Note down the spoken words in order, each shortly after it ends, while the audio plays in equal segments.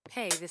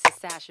Hey, this is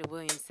Sasha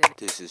Williamson.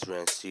 This is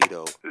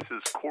Rancido. This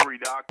is Corey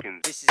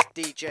Dawkins. This is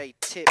DJ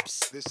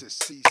Tips. This is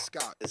C.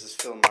 Scott. This is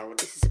Phil Marwood.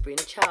 This is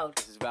Sabrina Child.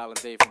 This is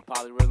Valentine from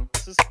Polyrhythm.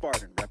 This is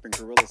Spartan, repping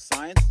Gorilla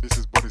Science. This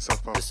is Buddy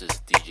Safa. This is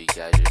DJ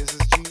Gadget. This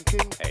is Gene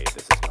King. Hey,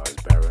 this is Lars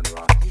Baron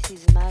Rock. This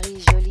is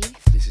Marie Jolie.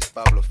 This is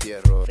Pablo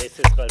Fierro. This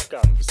is Ralph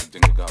Kahn. This is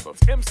Dingle Gabo.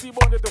 MC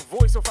Bonnet, the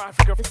voice of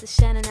Africa. This is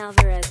Shannon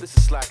Alvarez. This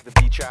is Slack the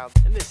Beat Child.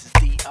 And this is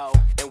D.O.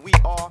 And we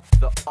are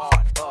the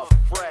Art of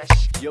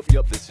Fresh. Yup,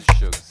 this is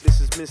Shugs. This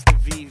is Mr.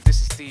 V.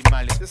 This is Steve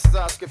Malley. This is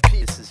Oscar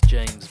P. This is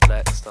James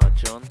Blackstar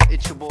John.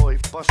 It's your boy,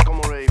 Bosco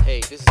Moray. Hey,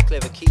 this is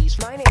Clever Keys.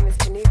 My name is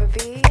Geneva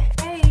B.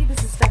 Hey,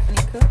 this is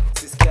Stephanie Cook.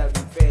 This is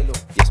Calvin Felo.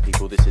 Yes,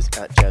 people, this is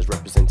At Jazz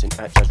representing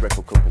At Jazz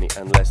Record Company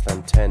and Less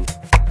Than 10.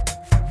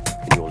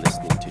 And you're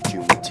listening to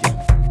Jumi T.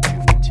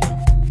 Jumi T.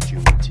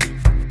 Jumi T.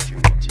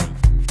 Jumi T.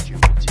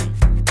 Jumi T. Jumi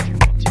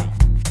T.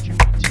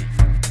 Jumi T.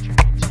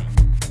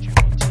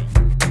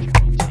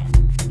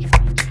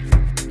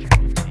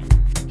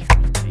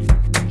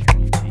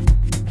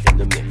 In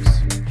the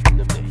mix, in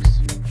the mix,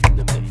 in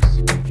the mix,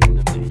 in the mix, in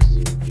the mix,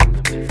 in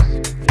the mix,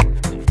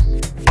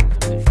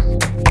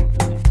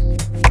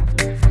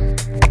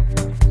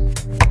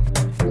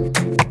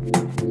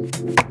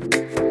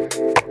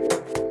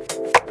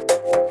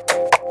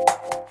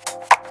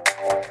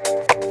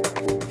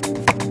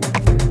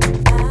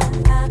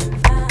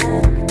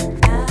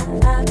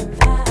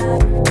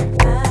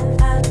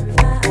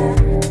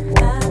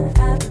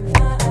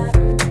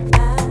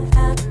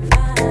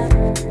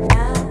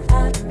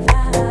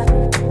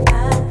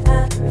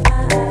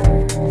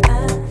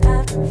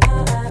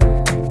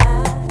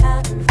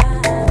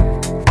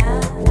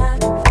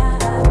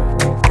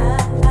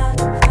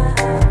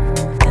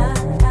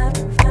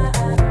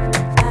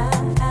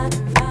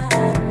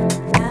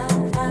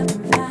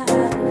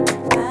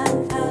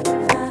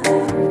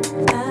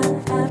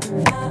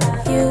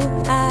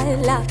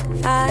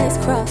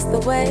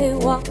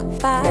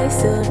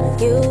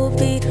 You'll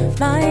be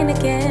mine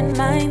again,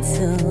 mine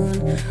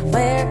soon.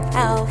 Where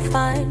I'll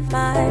find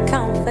my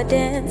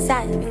confidence.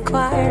 I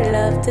inquire,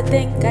 love to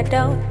think I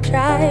don't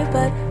try,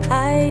 but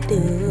I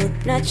do.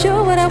 Not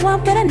sure what I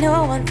want, but I know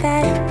I want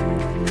that.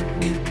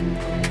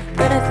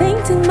 But I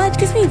think too much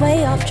gets me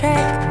way off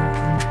track.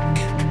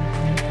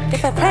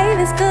 If I play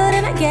this good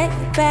and I get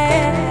you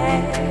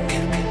back,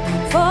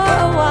 for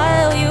a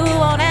while you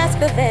won't ask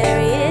the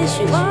very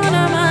issue on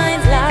our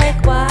minds,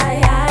 like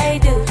why I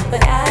do,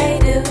 but I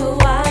do.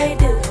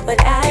 What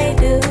I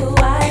do,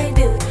 I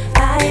do,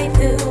 I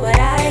do what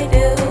I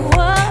do.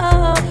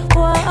 Whoa,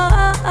 whoa,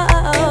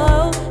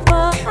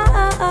 whoa.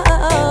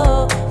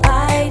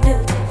 I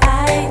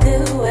do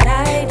what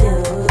I do.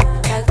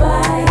 Like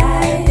why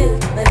I do,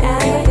 but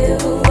I do,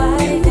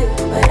 I do,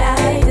 what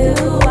I do,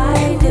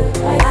 I do,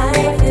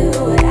 I do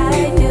what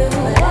I do.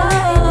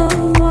 Whoa,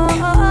 whoa,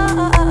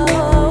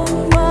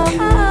 whoa.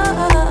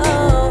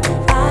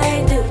 I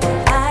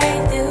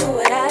do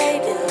what I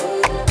do.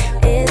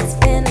 It's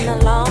been a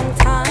long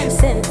time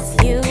since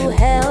you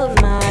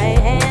held my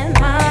hand,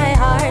 my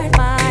heart,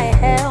 my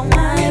hell,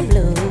 my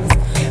blues.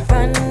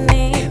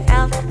 Running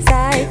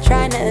outside,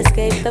 trying to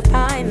escape the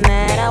pine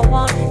that I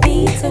want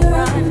me to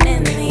run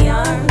in the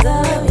arms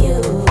of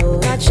you.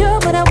 Not sure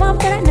what I want,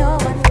 but I know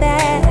I want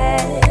that.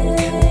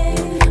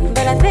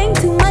 But I think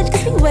too much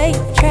gets me way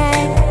off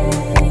track.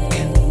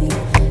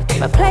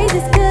 If I play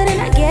this good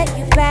and I get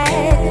you back,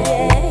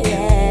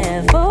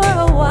 yeah. For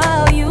a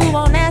while you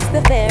won't ask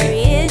the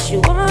very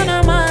issue on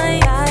our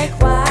mind, like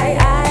why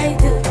I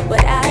do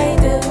what I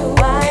do,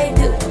 I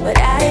do what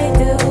I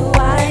do,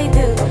 I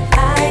do,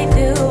 I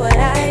do what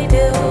I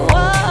do.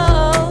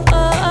 Whoa,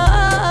 whoa,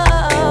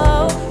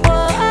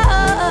 whoa.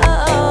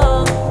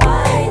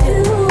 Why do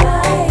what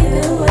I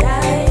do?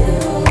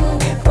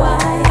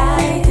 Why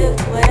I do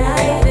what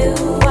I do?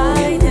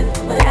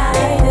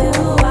 I do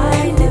what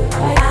I do?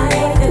 I do,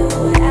 I do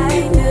what I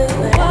do?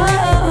 Whoa,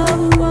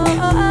 whoa,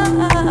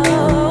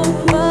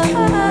 whoa.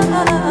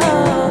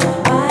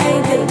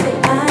 I do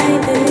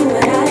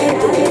what I do.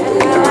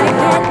 How I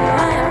get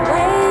my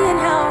way and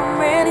how I'm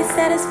rarely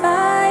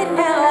satisfied. And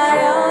how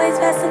I always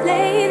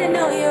vacillate and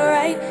know you're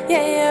right,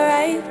 yeah, you're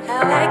right.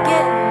 How I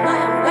get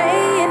my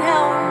way and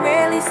how I'm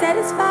rarely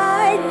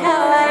satisfied. And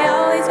how I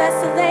always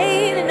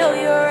vacillate and know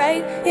you're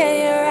right, yeah,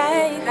 you're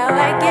right. How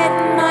I get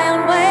my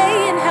own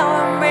way and how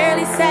I'm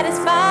rarely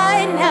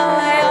satisfied. And how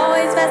I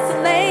always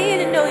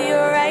vacillate and know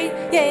you're right,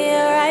 yeah,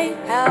 you're right.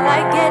 How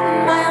I get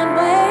my own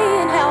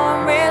way and how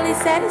I'm rarely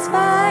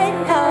satisfied.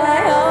 And how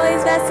I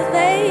always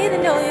vacillate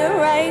and know you're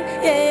right,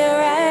 yeah, you're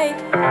right.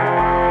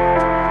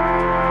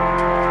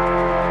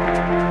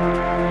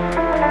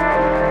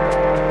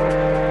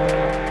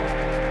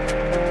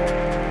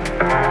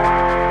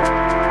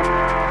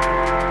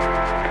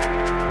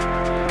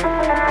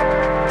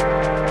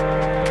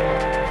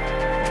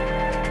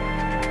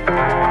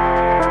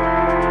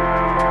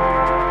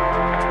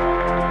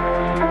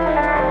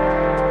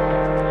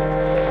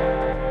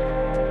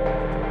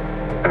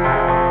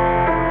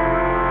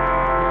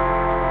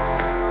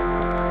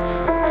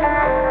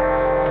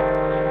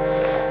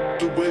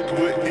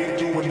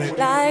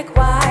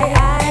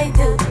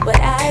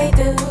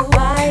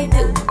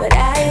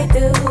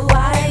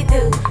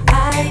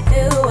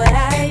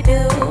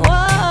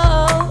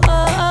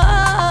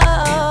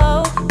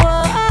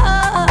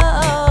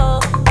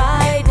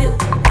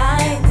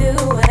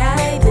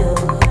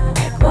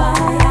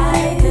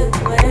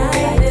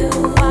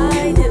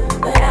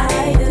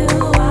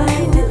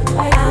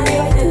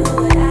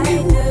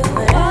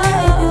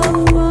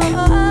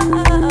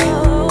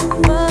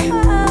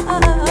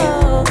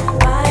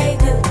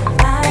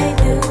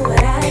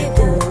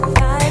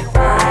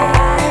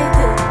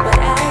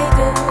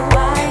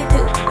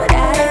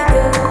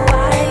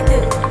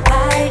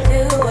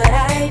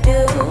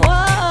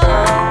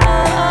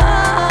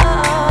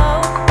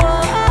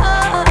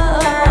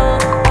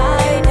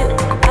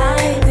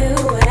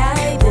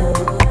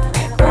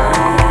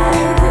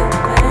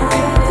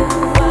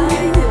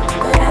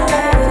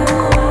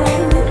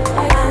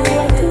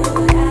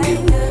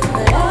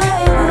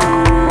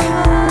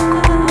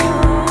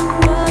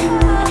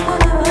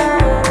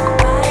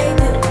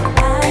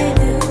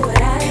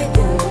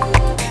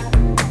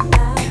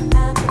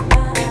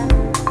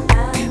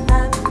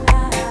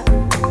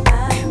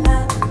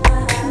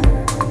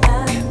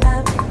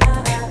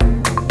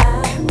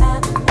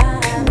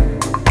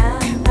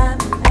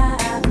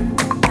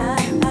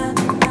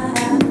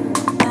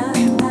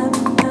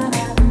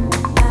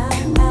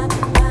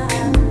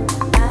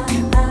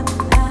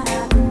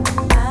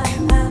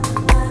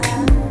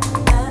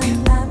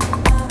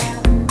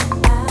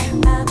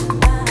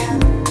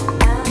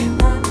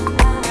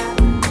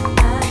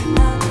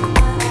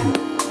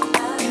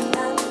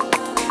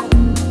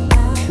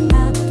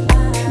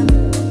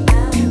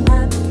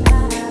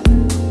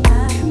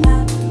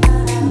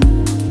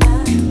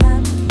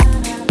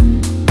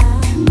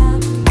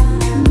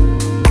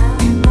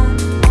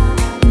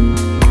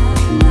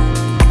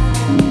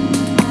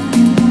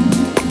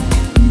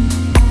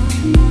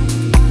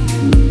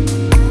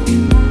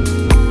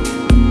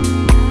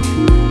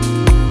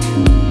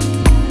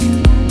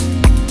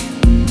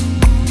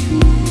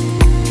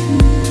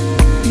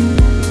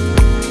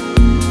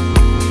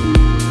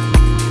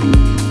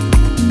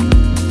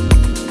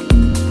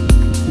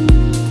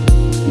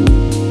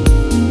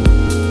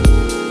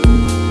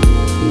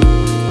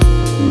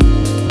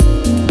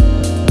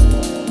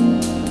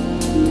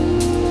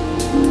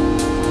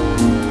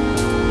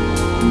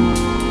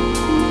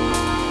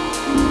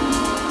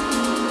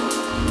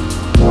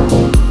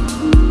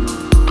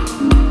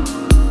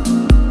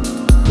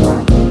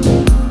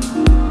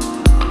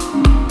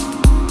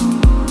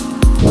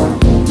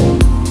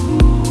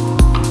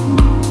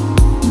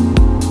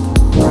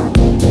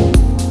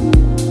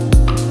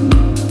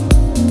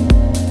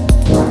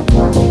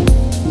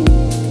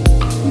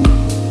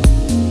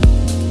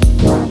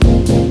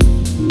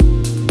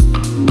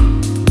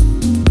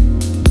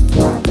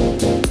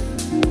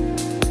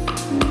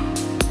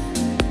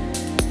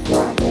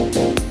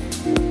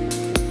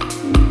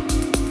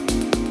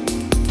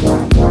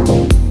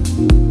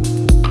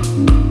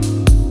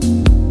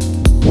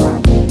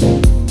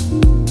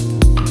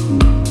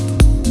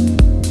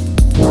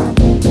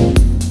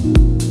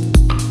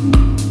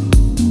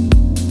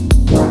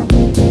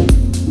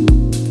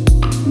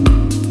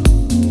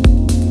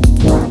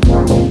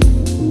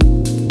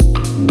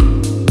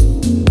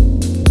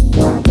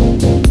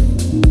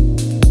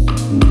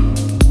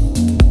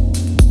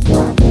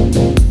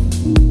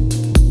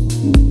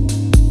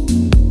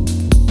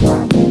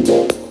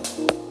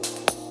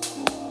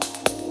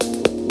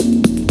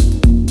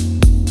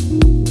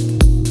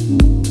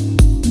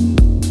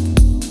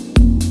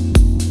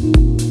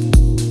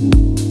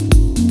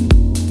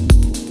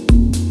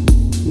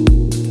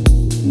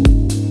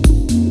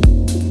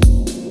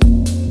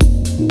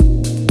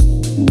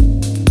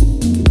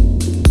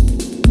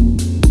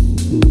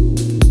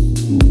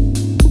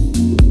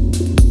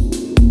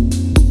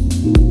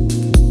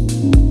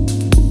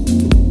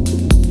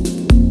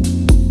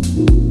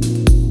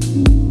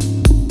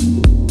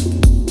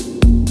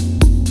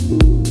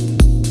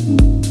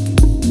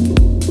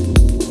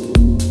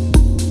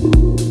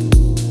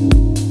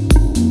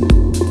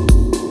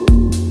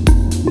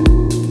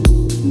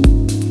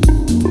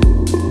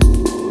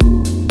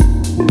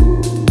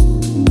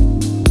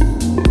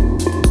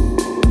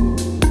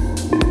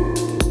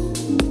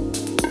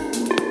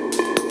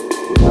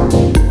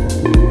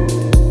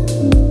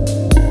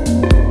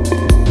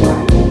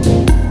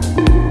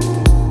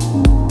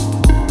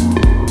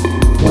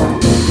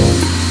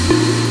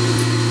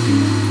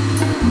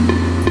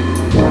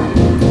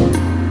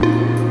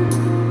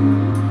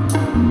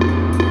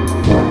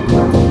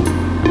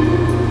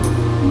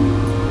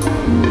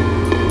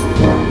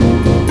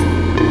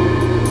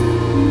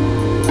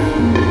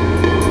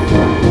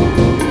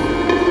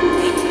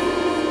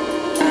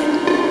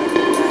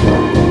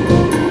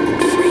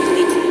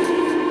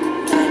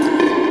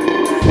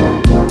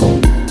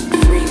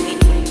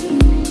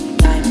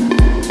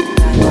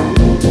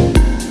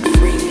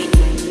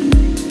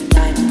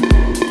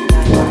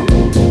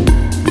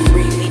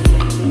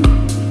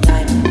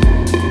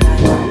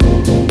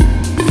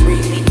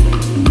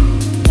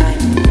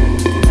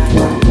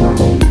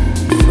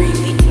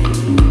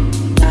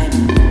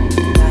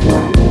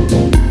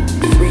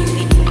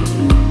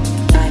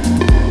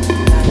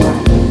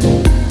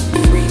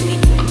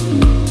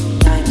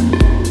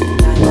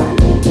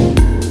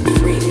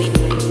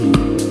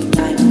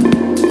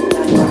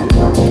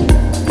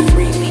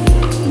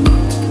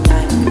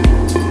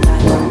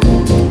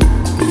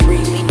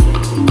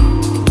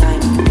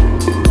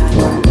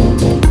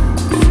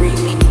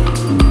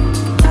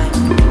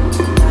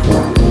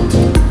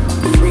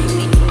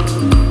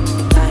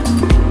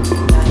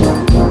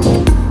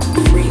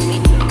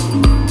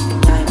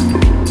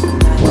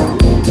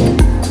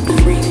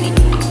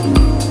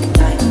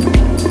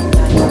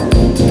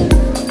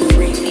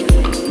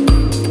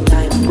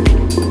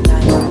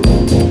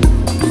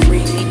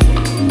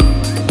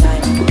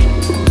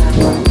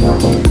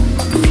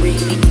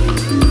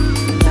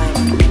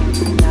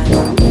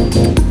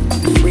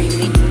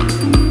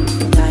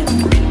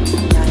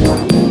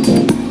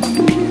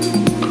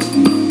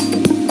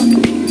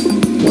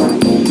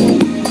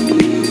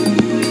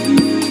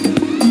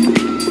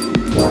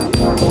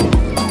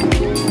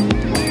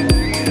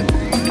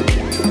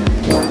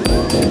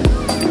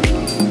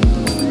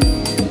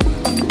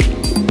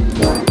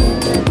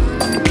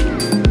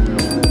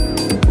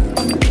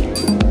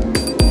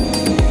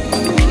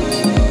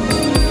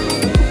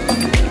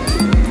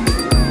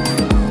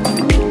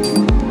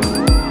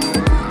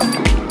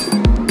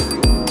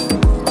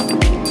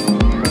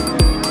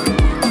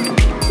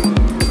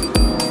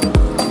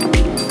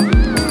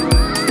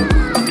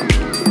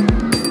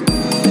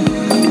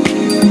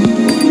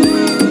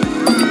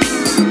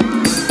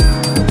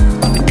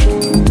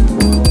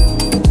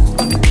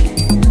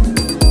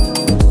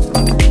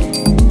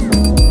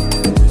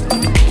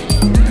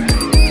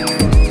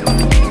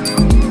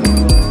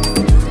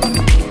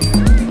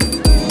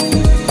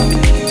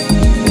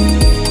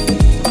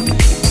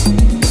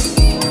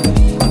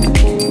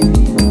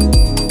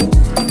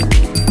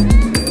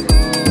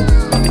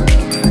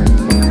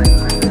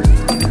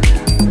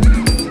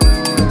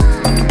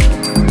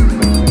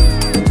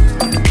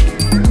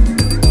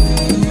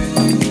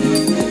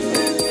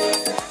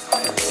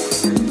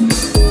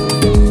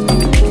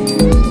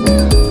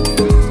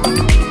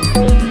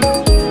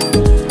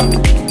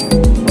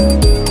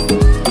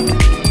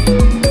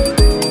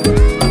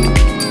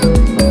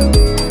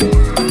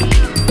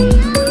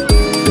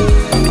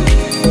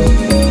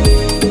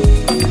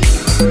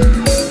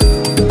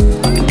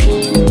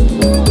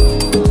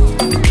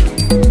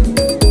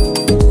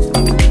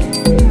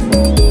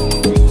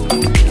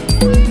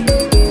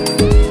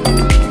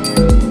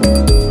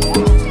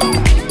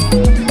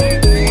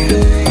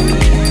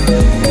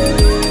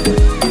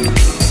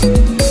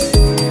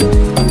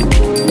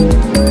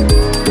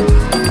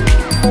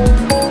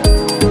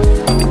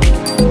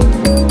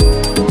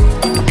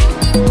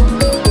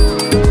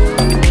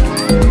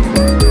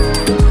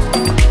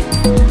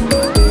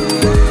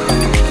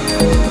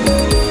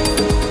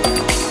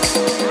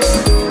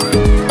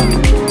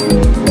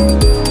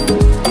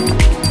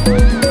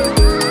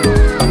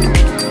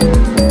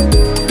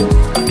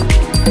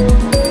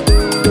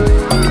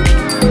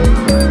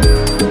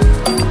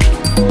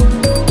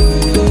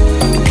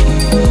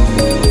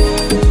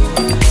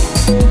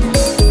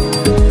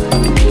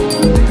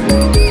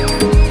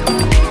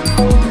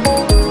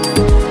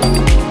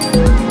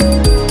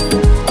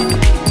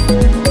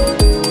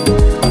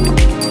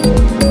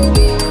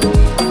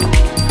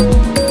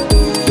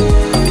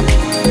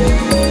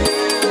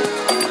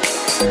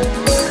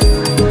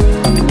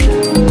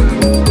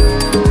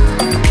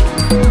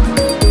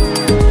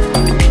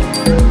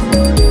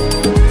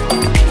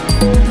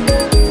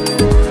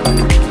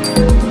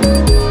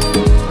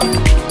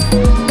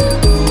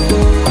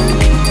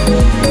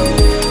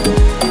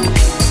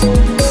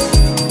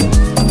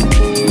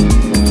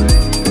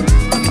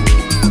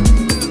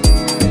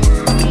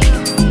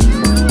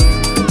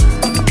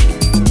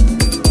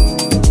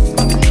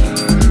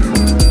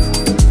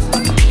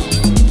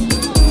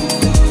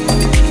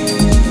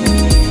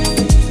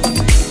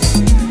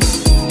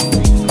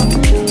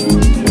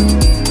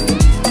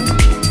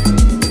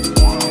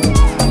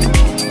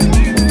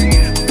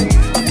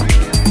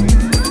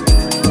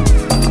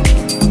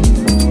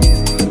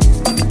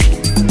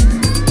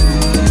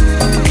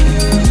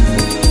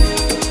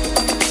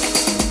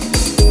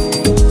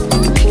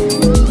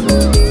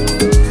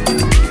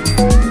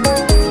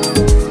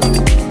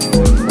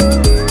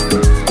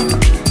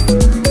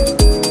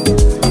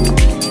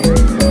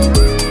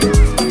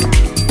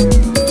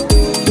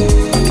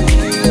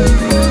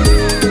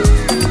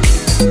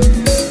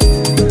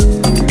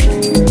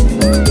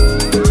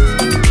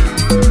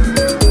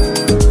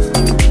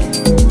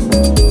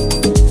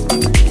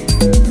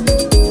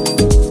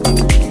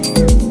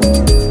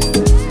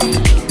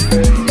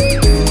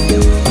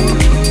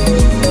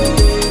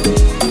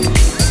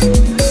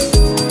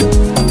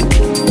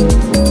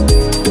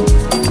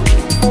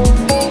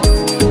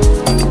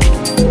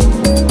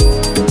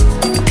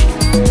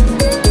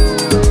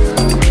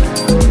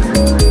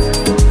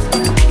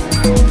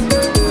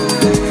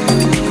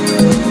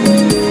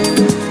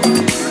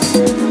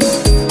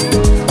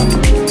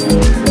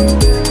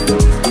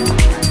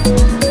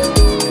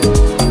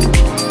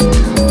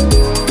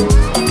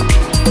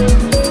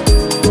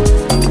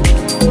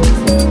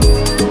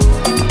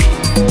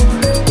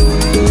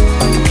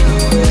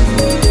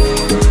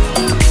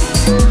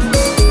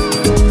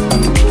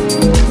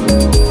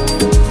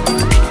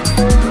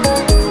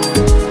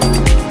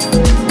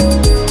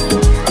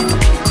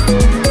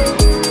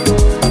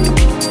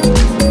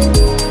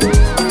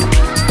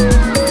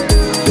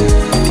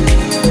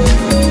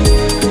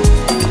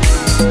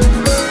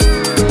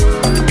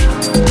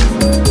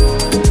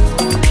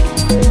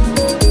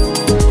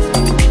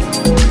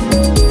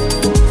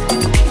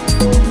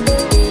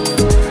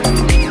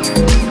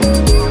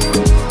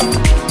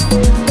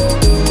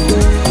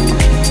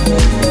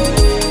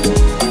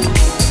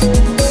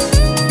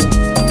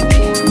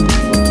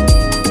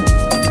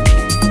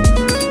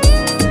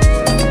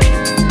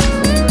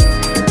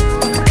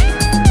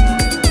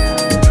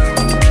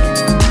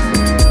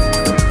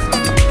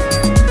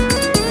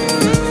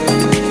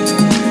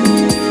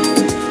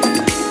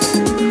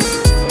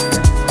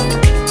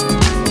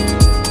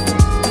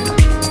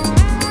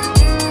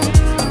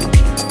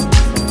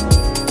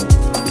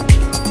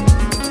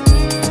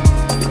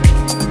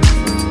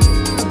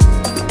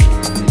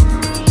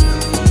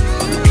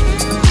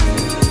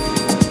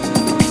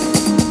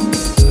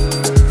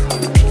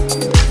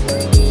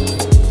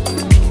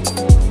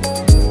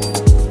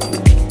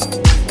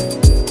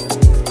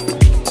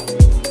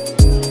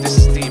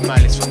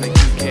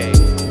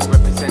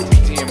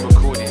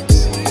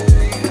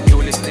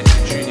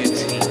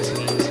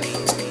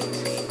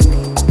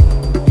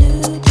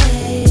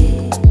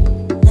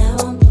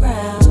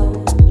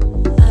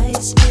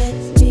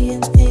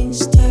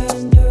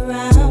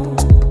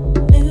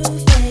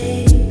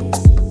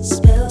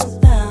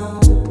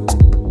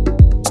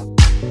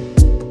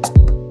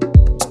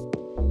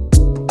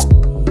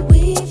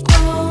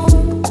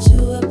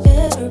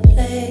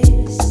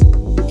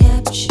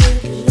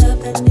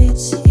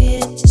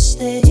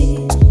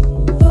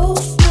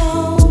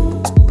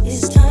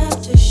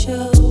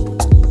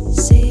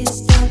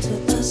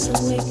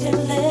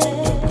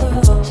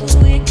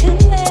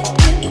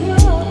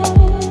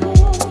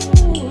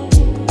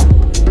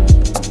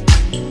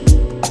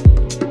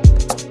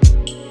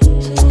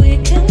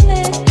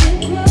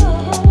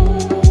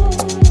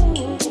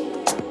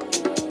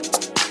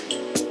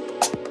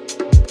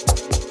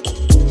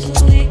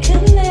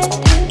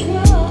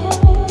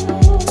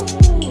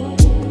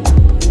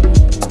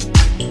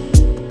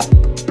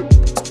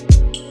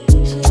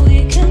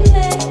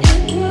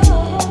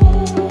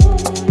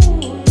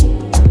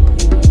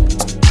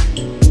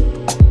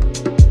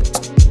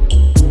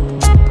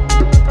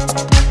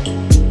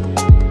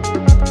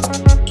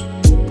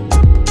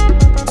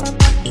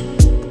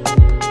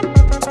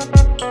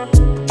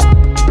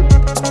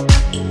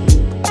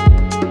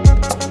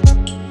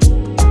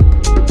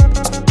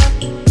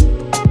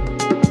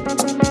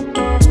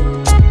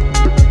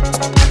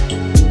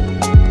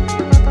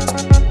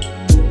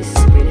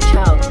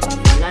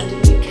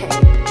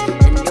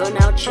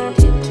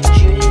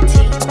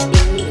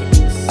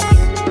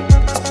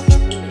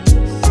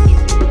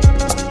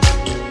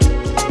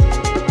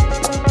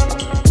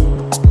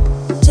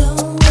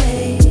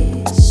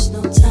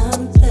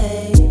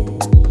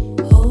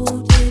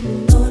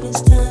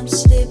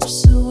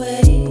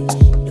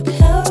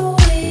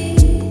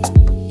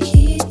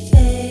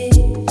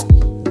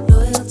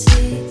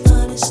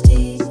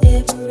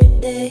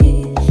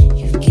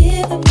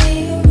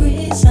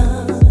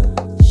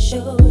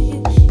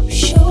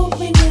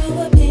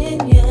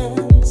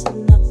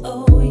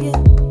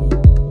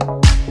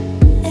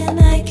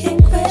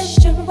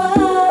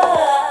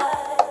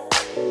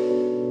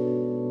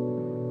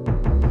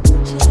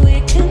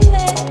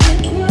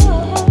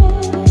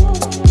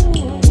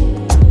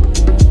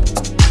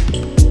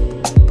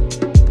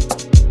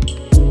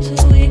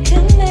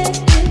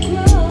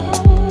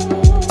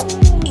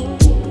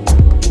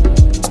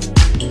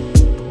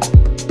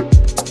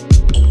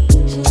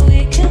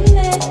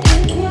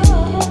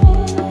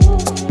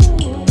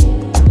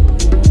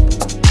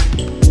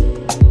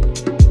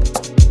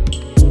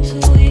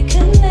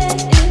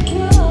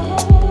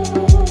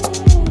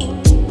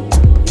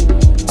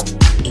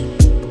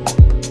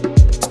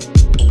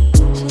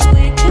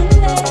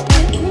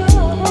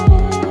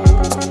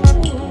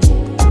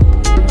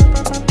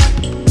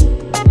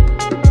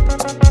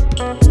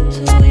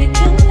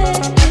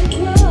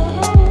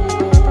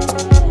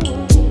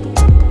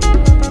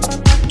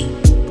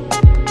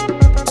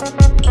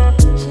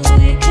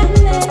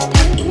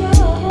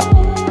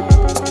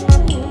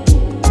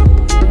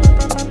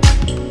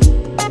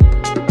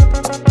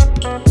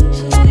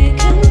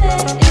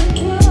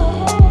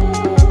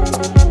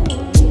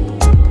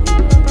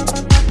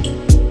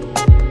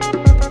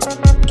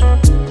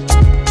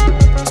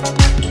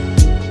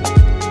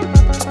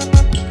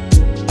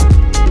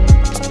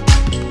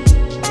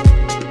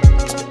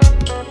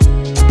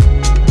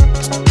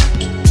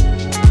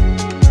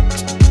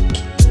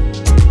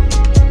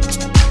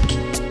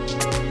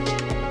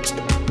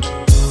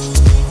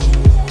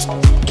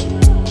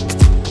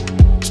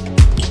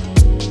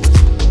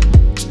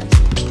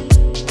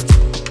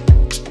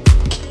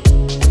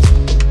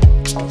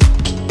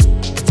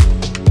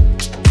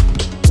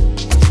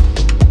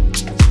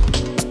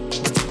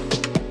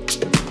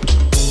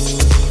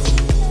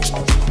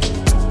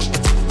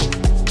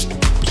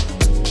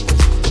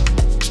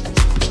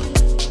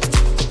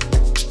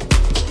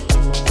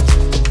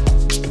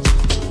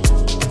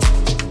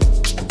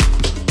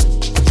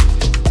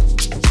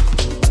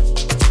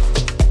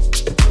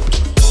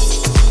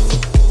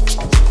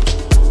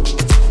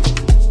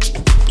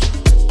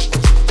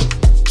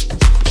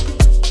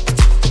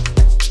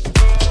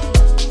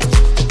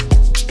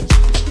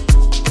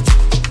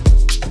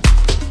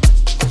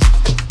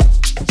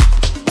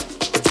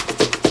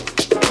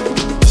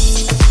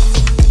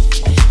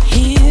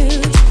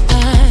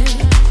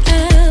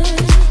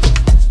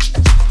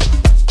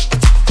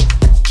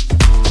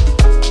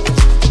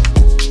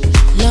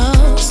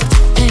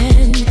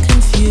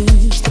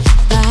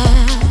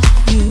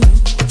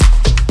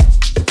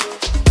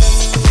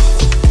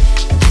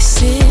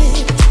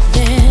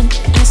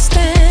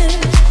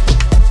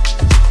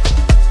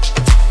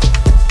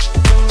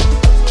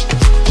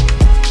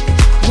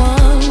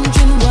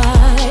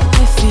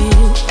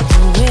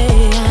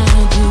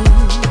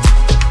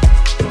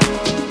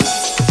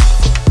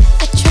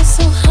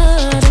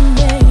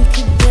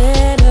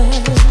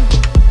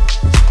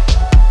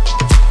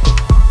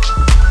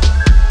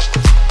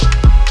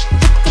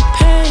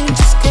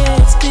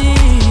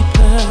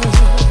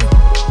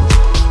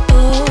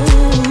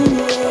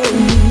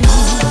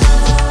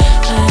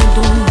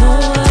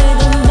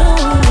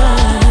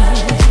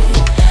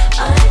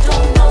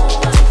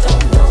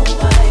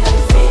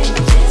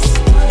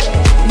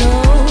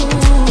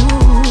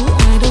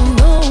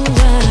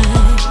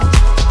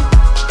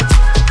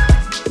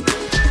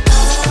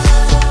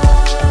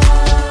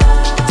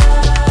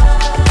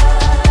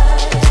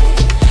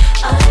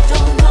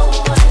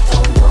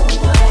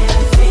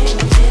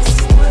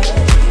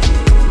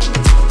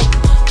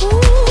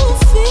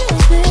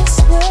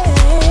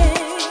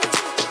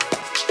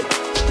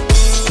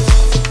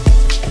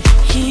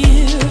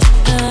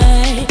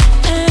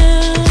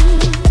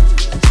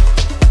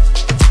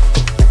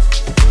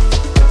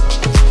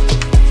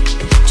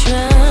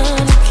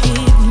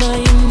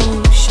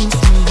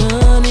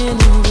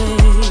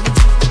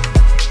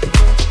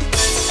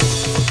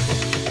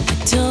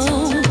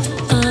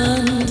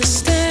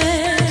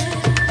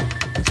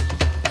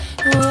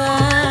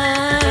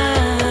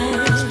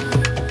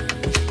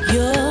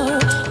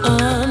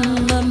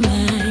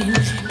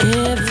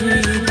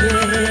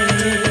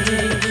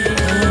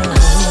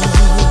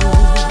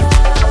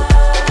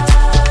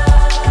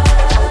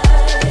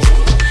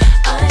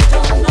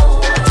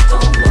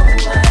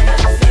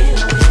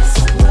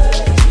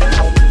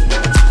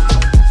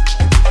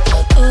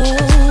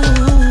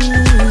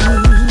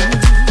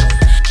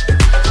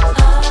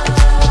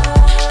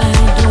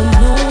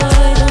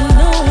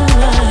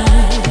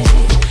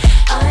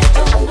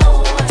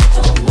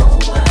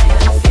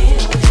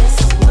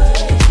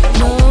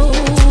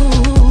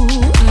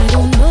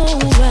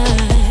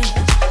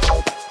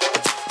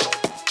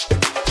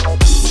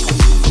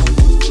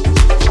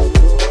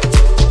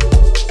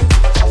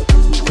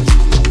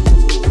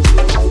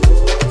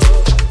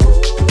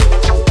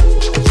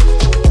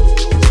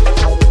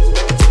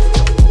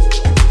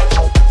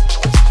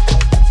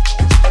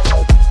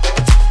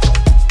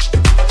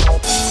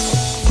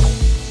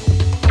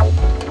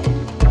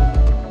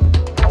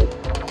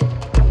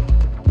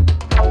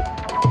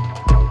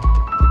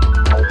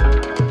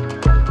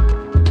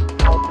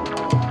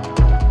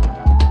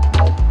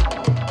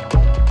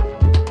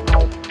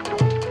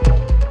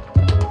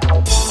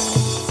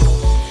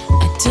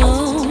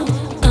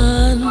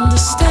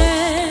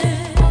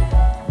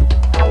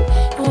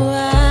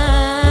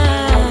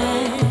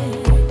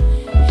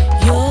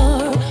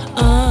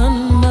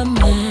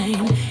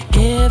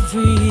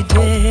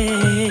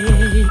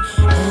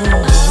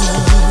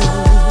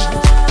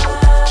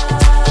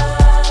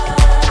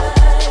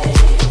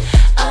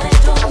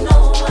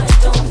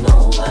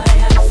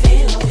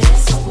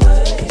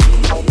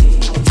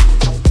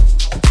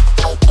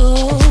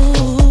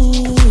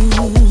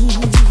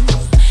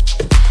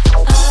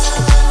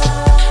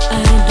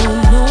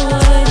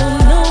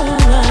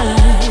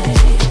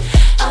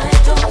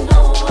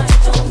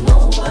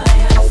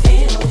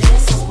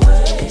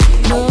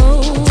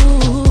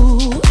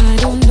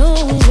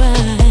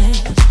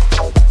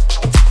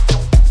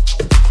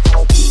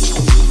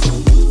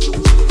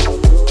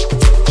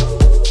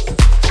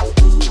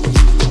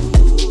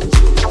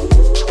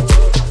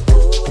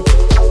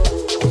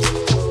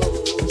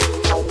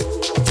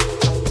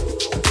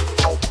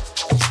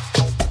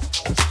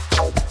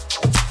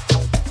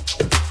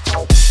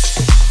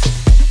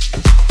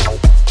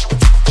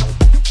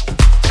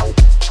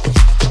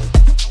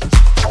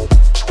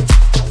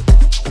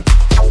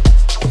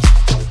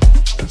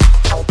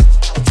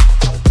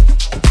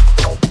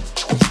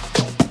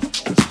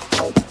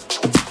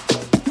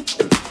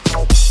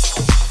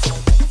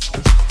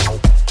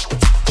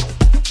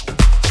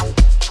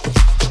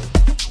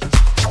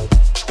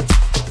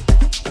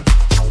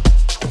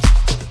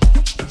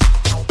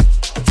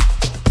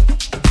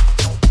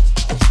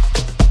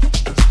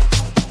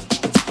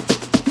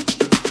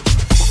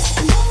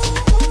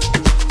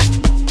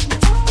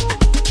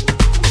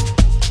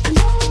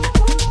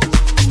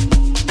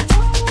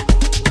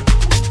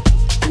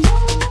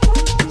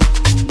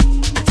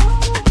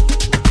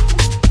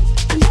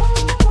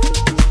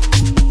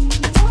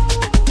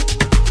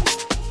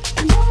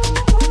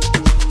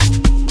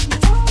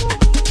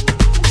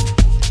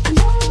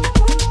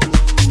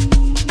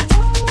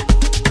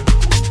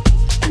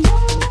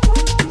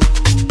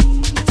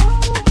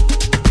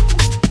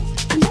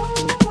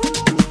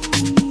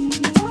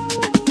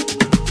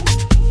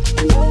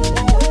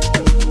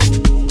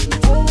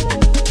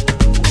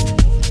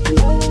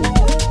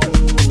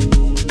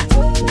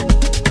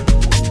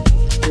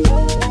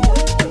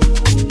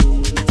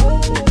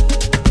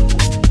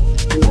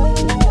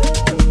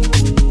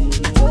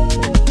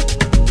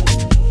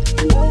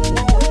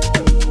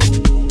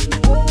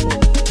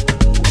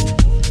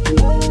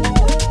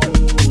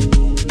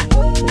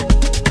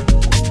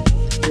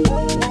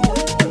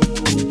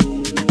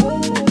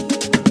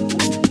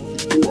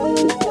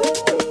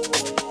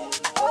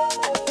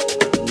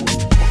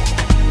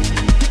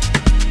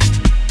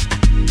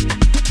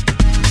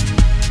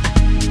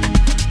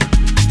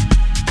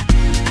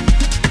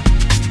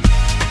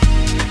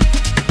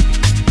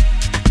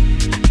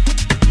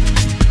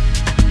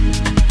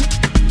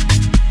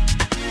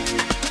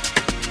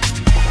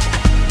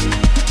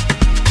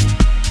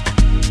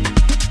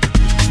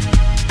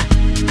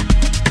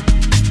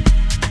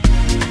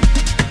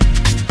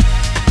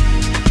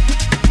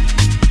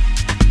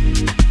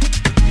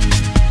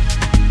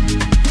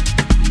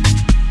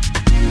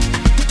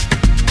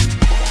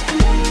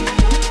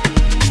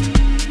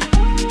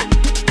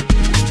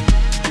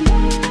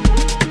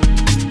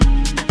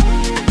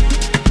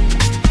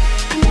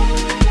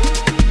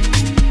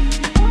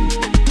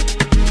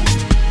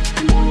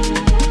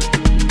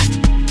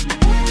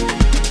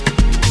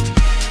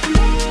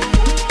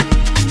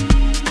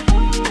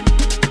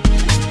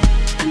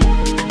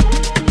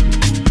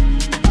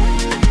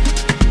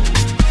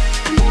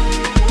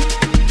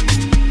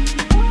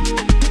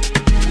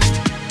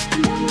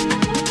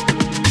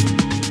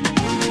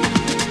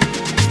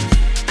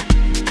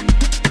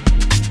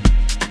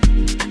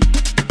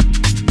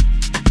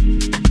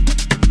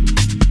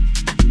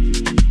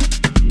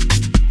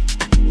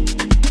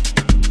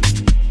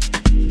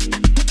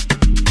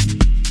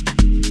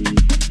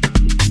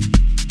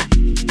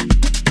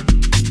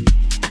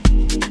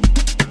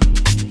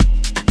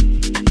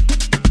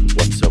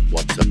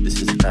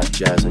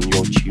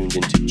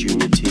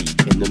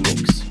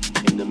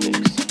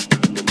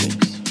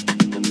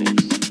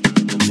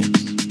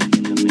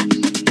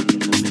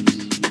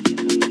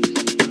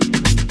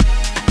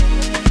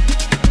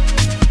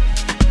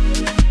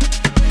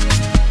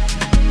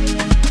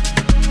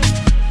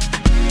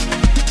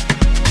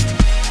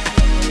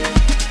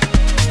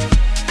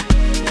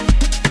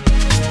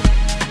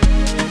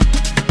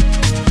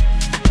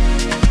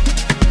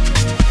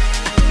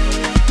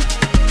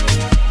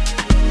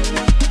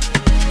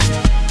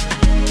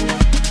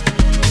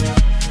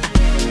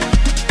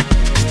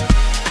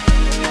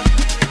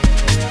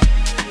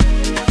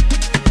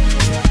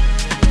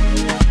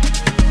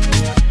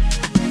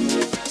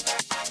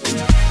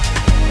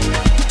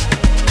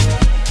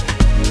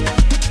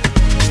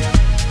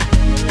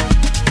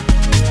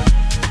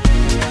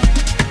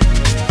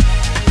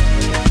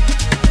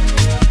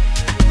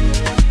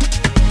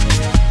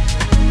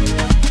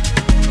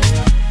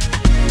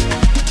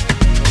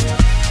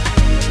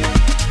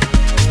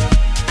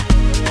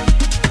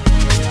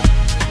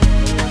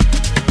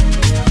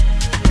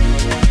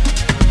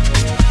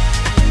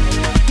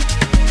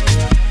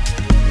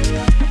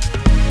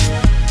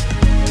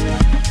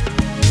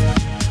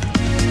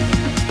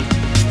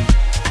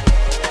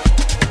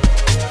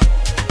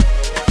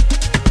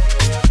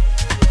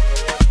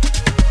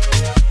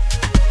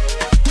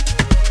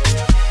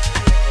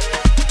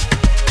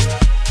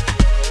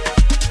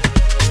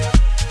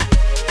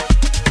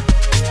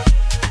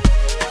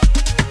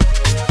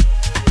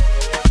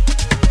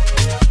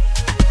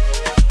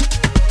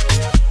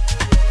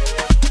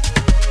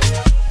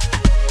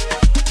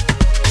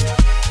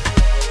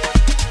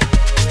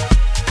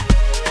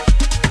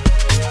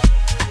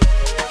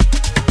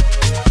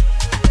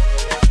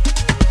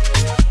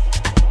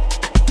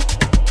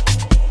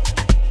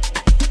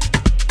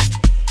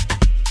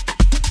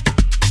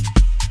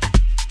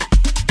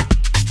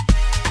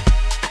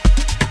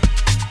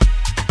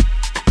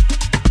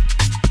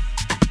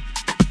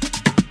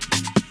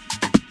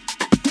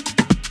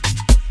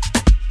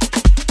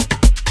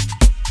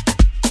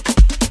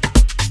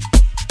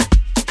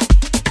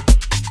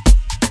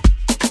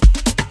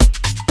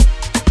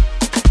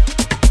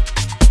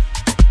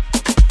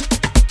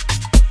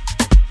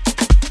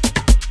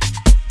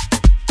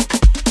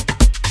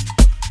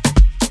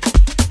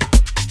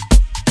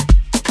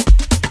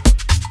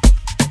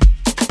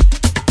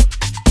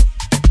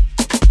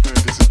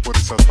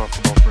 Safa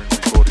from Offering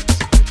Recordings,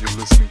 and you're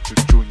listening to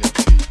Junior T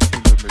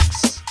in the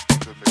mix, in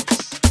the mix,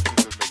 in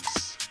the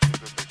mix, in the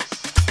mix.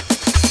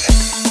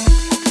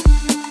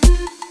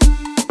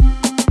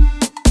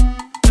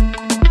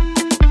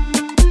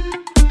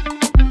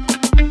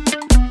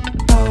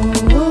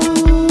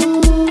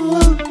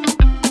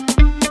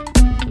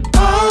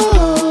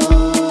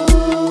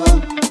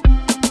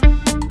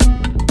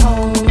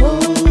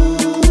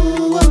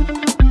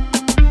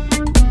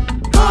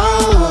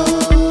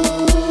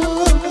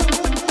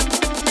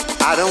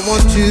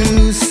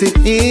 Sit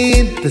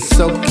in the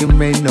soaking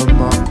rain no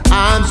more,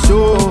 I'm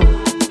sure.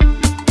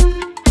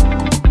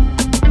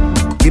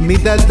 Give me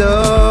that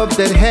love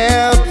that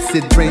helps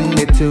it, bring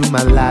it to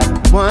my life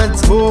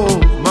once more,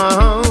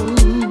 mom.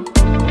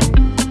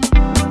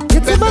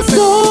 It's in my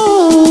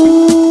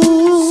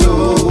soul. So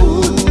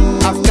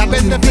I've got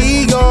to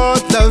be your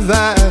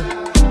lover,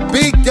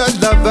 be your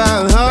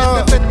lover.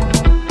 Oh.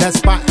 That's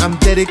why I'm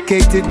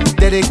dedicated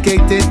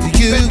to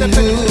you.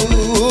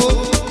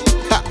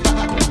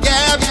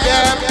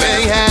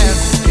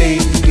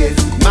 Is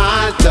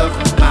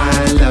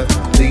my love,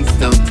 please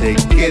don't take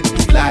it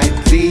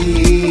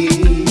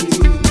lightly.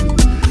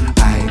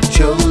 I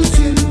chose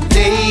you,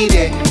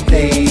 lady,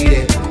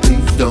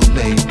 please don't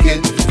make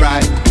it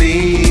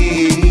rightly.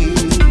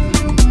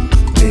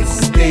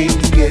 This thing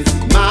is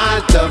my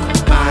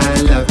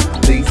love,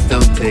 please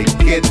don't take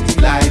it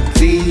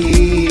lightly.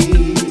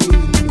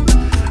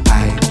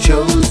 I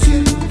chose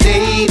you,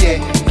 lady,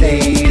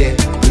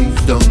 please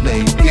don't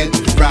make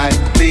it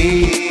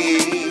rightly.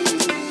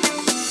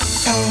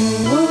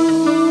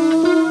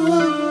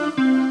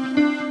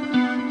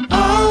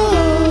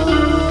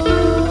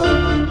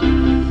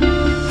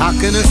 How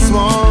can a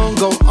swan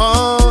go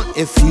on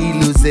if he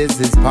loses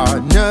his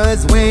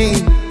partner's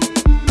wing?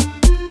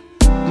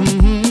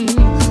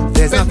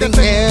 There's nothing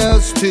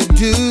else to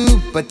do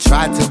but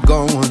try to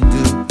go and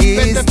do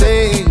his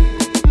thing.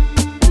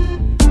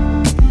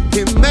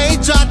 He may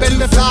try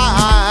to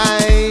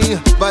fly,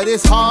 but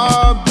it's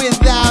hard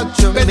without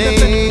your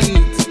mate.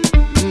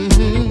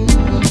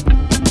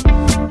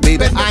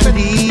 Baby, I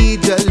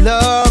need your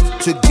love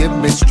to give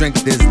me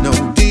strength, there's no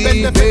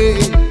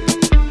debate.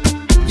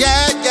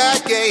 Yeah.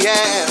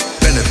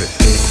 Benefit.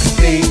 This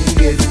thing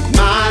is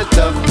my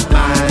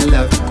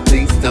love,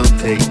 please don't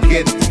take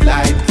it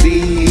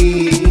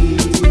lightly.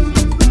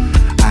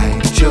 I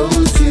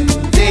chose you,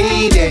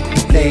 lady,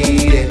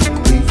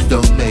 please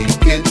don't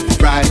make it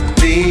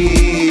rightly.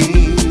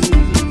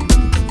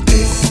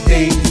 This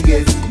thing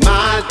is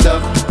my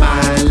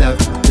love,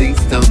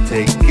 please don't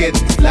take it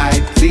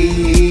lightly.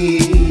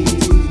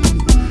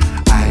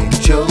 I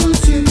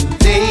chose you,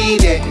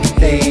 lady,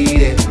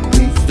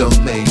 please don't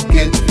make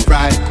it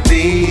rightly.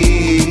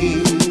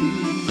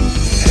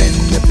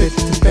 Benefit,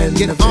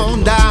 get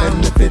on down.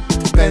 Benefit,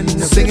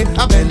 sing it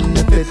up.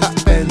 Benefit,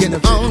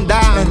 get on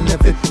down.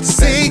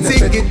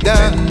 Sing it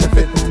down.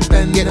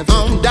 Get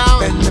on down.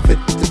 Benefit,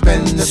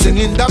 sing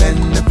it up.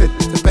 Benefit,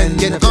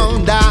 get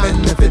on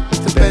down. Benefit,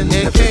 get on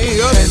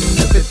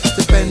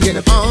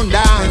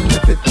down.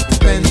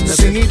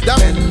 Sing it up.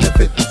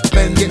 Benefit,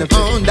 get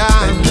on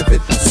down.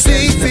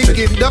 Sing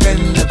it up.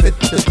 Benefit,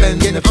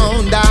 get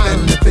on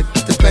down.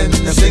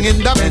 Sing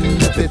it up.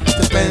 Benefit,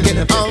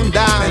 get on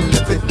down.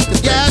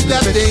 Yeah,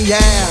 that thing,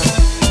 yeah.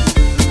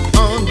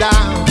 On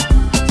down.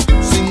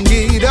 Sing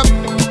it up.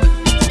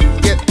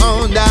 Get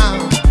on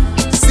down.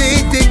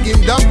 Sing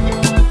it up.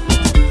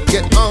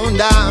 Get on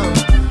down.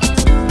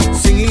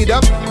 Sing it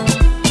up.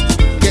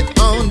 Get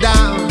on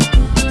down.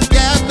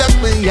 Yeah, that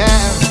thing,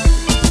 yeah.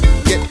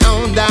 Get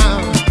on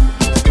down.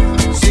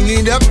 Sing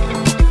it up.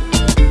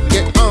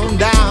 Get on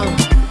down.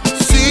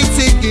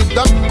 Sing it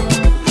up.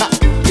 Ha.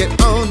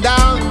 Get on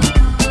down.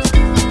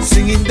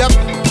 Sing it up.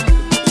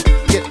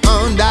 Get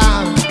on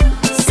down.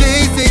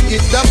 Sing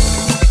it up.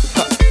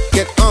 Ha.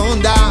 Get on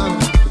down.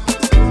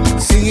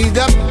 Sing it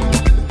up.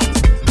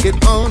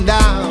 Get on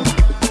down.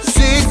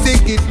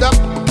 Sing it up.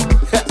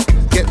 Ha.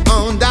 Get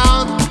on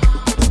down.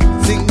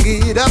 Sing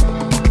it up.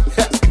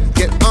 Ha.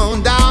 Get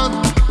on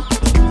down.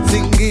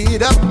 Sing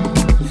it up.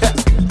 Ha.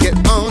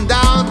 Get on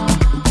down.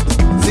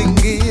 Sing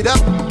it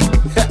up.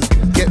 Ha.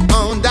 Get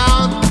on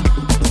down.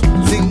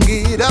 Sing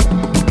it up.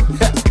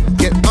 Ha.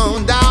 Get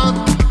on down.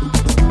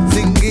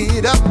 Sing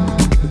it up.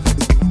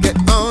 Get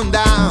on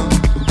down.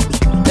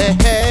 Hey,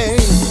 hey.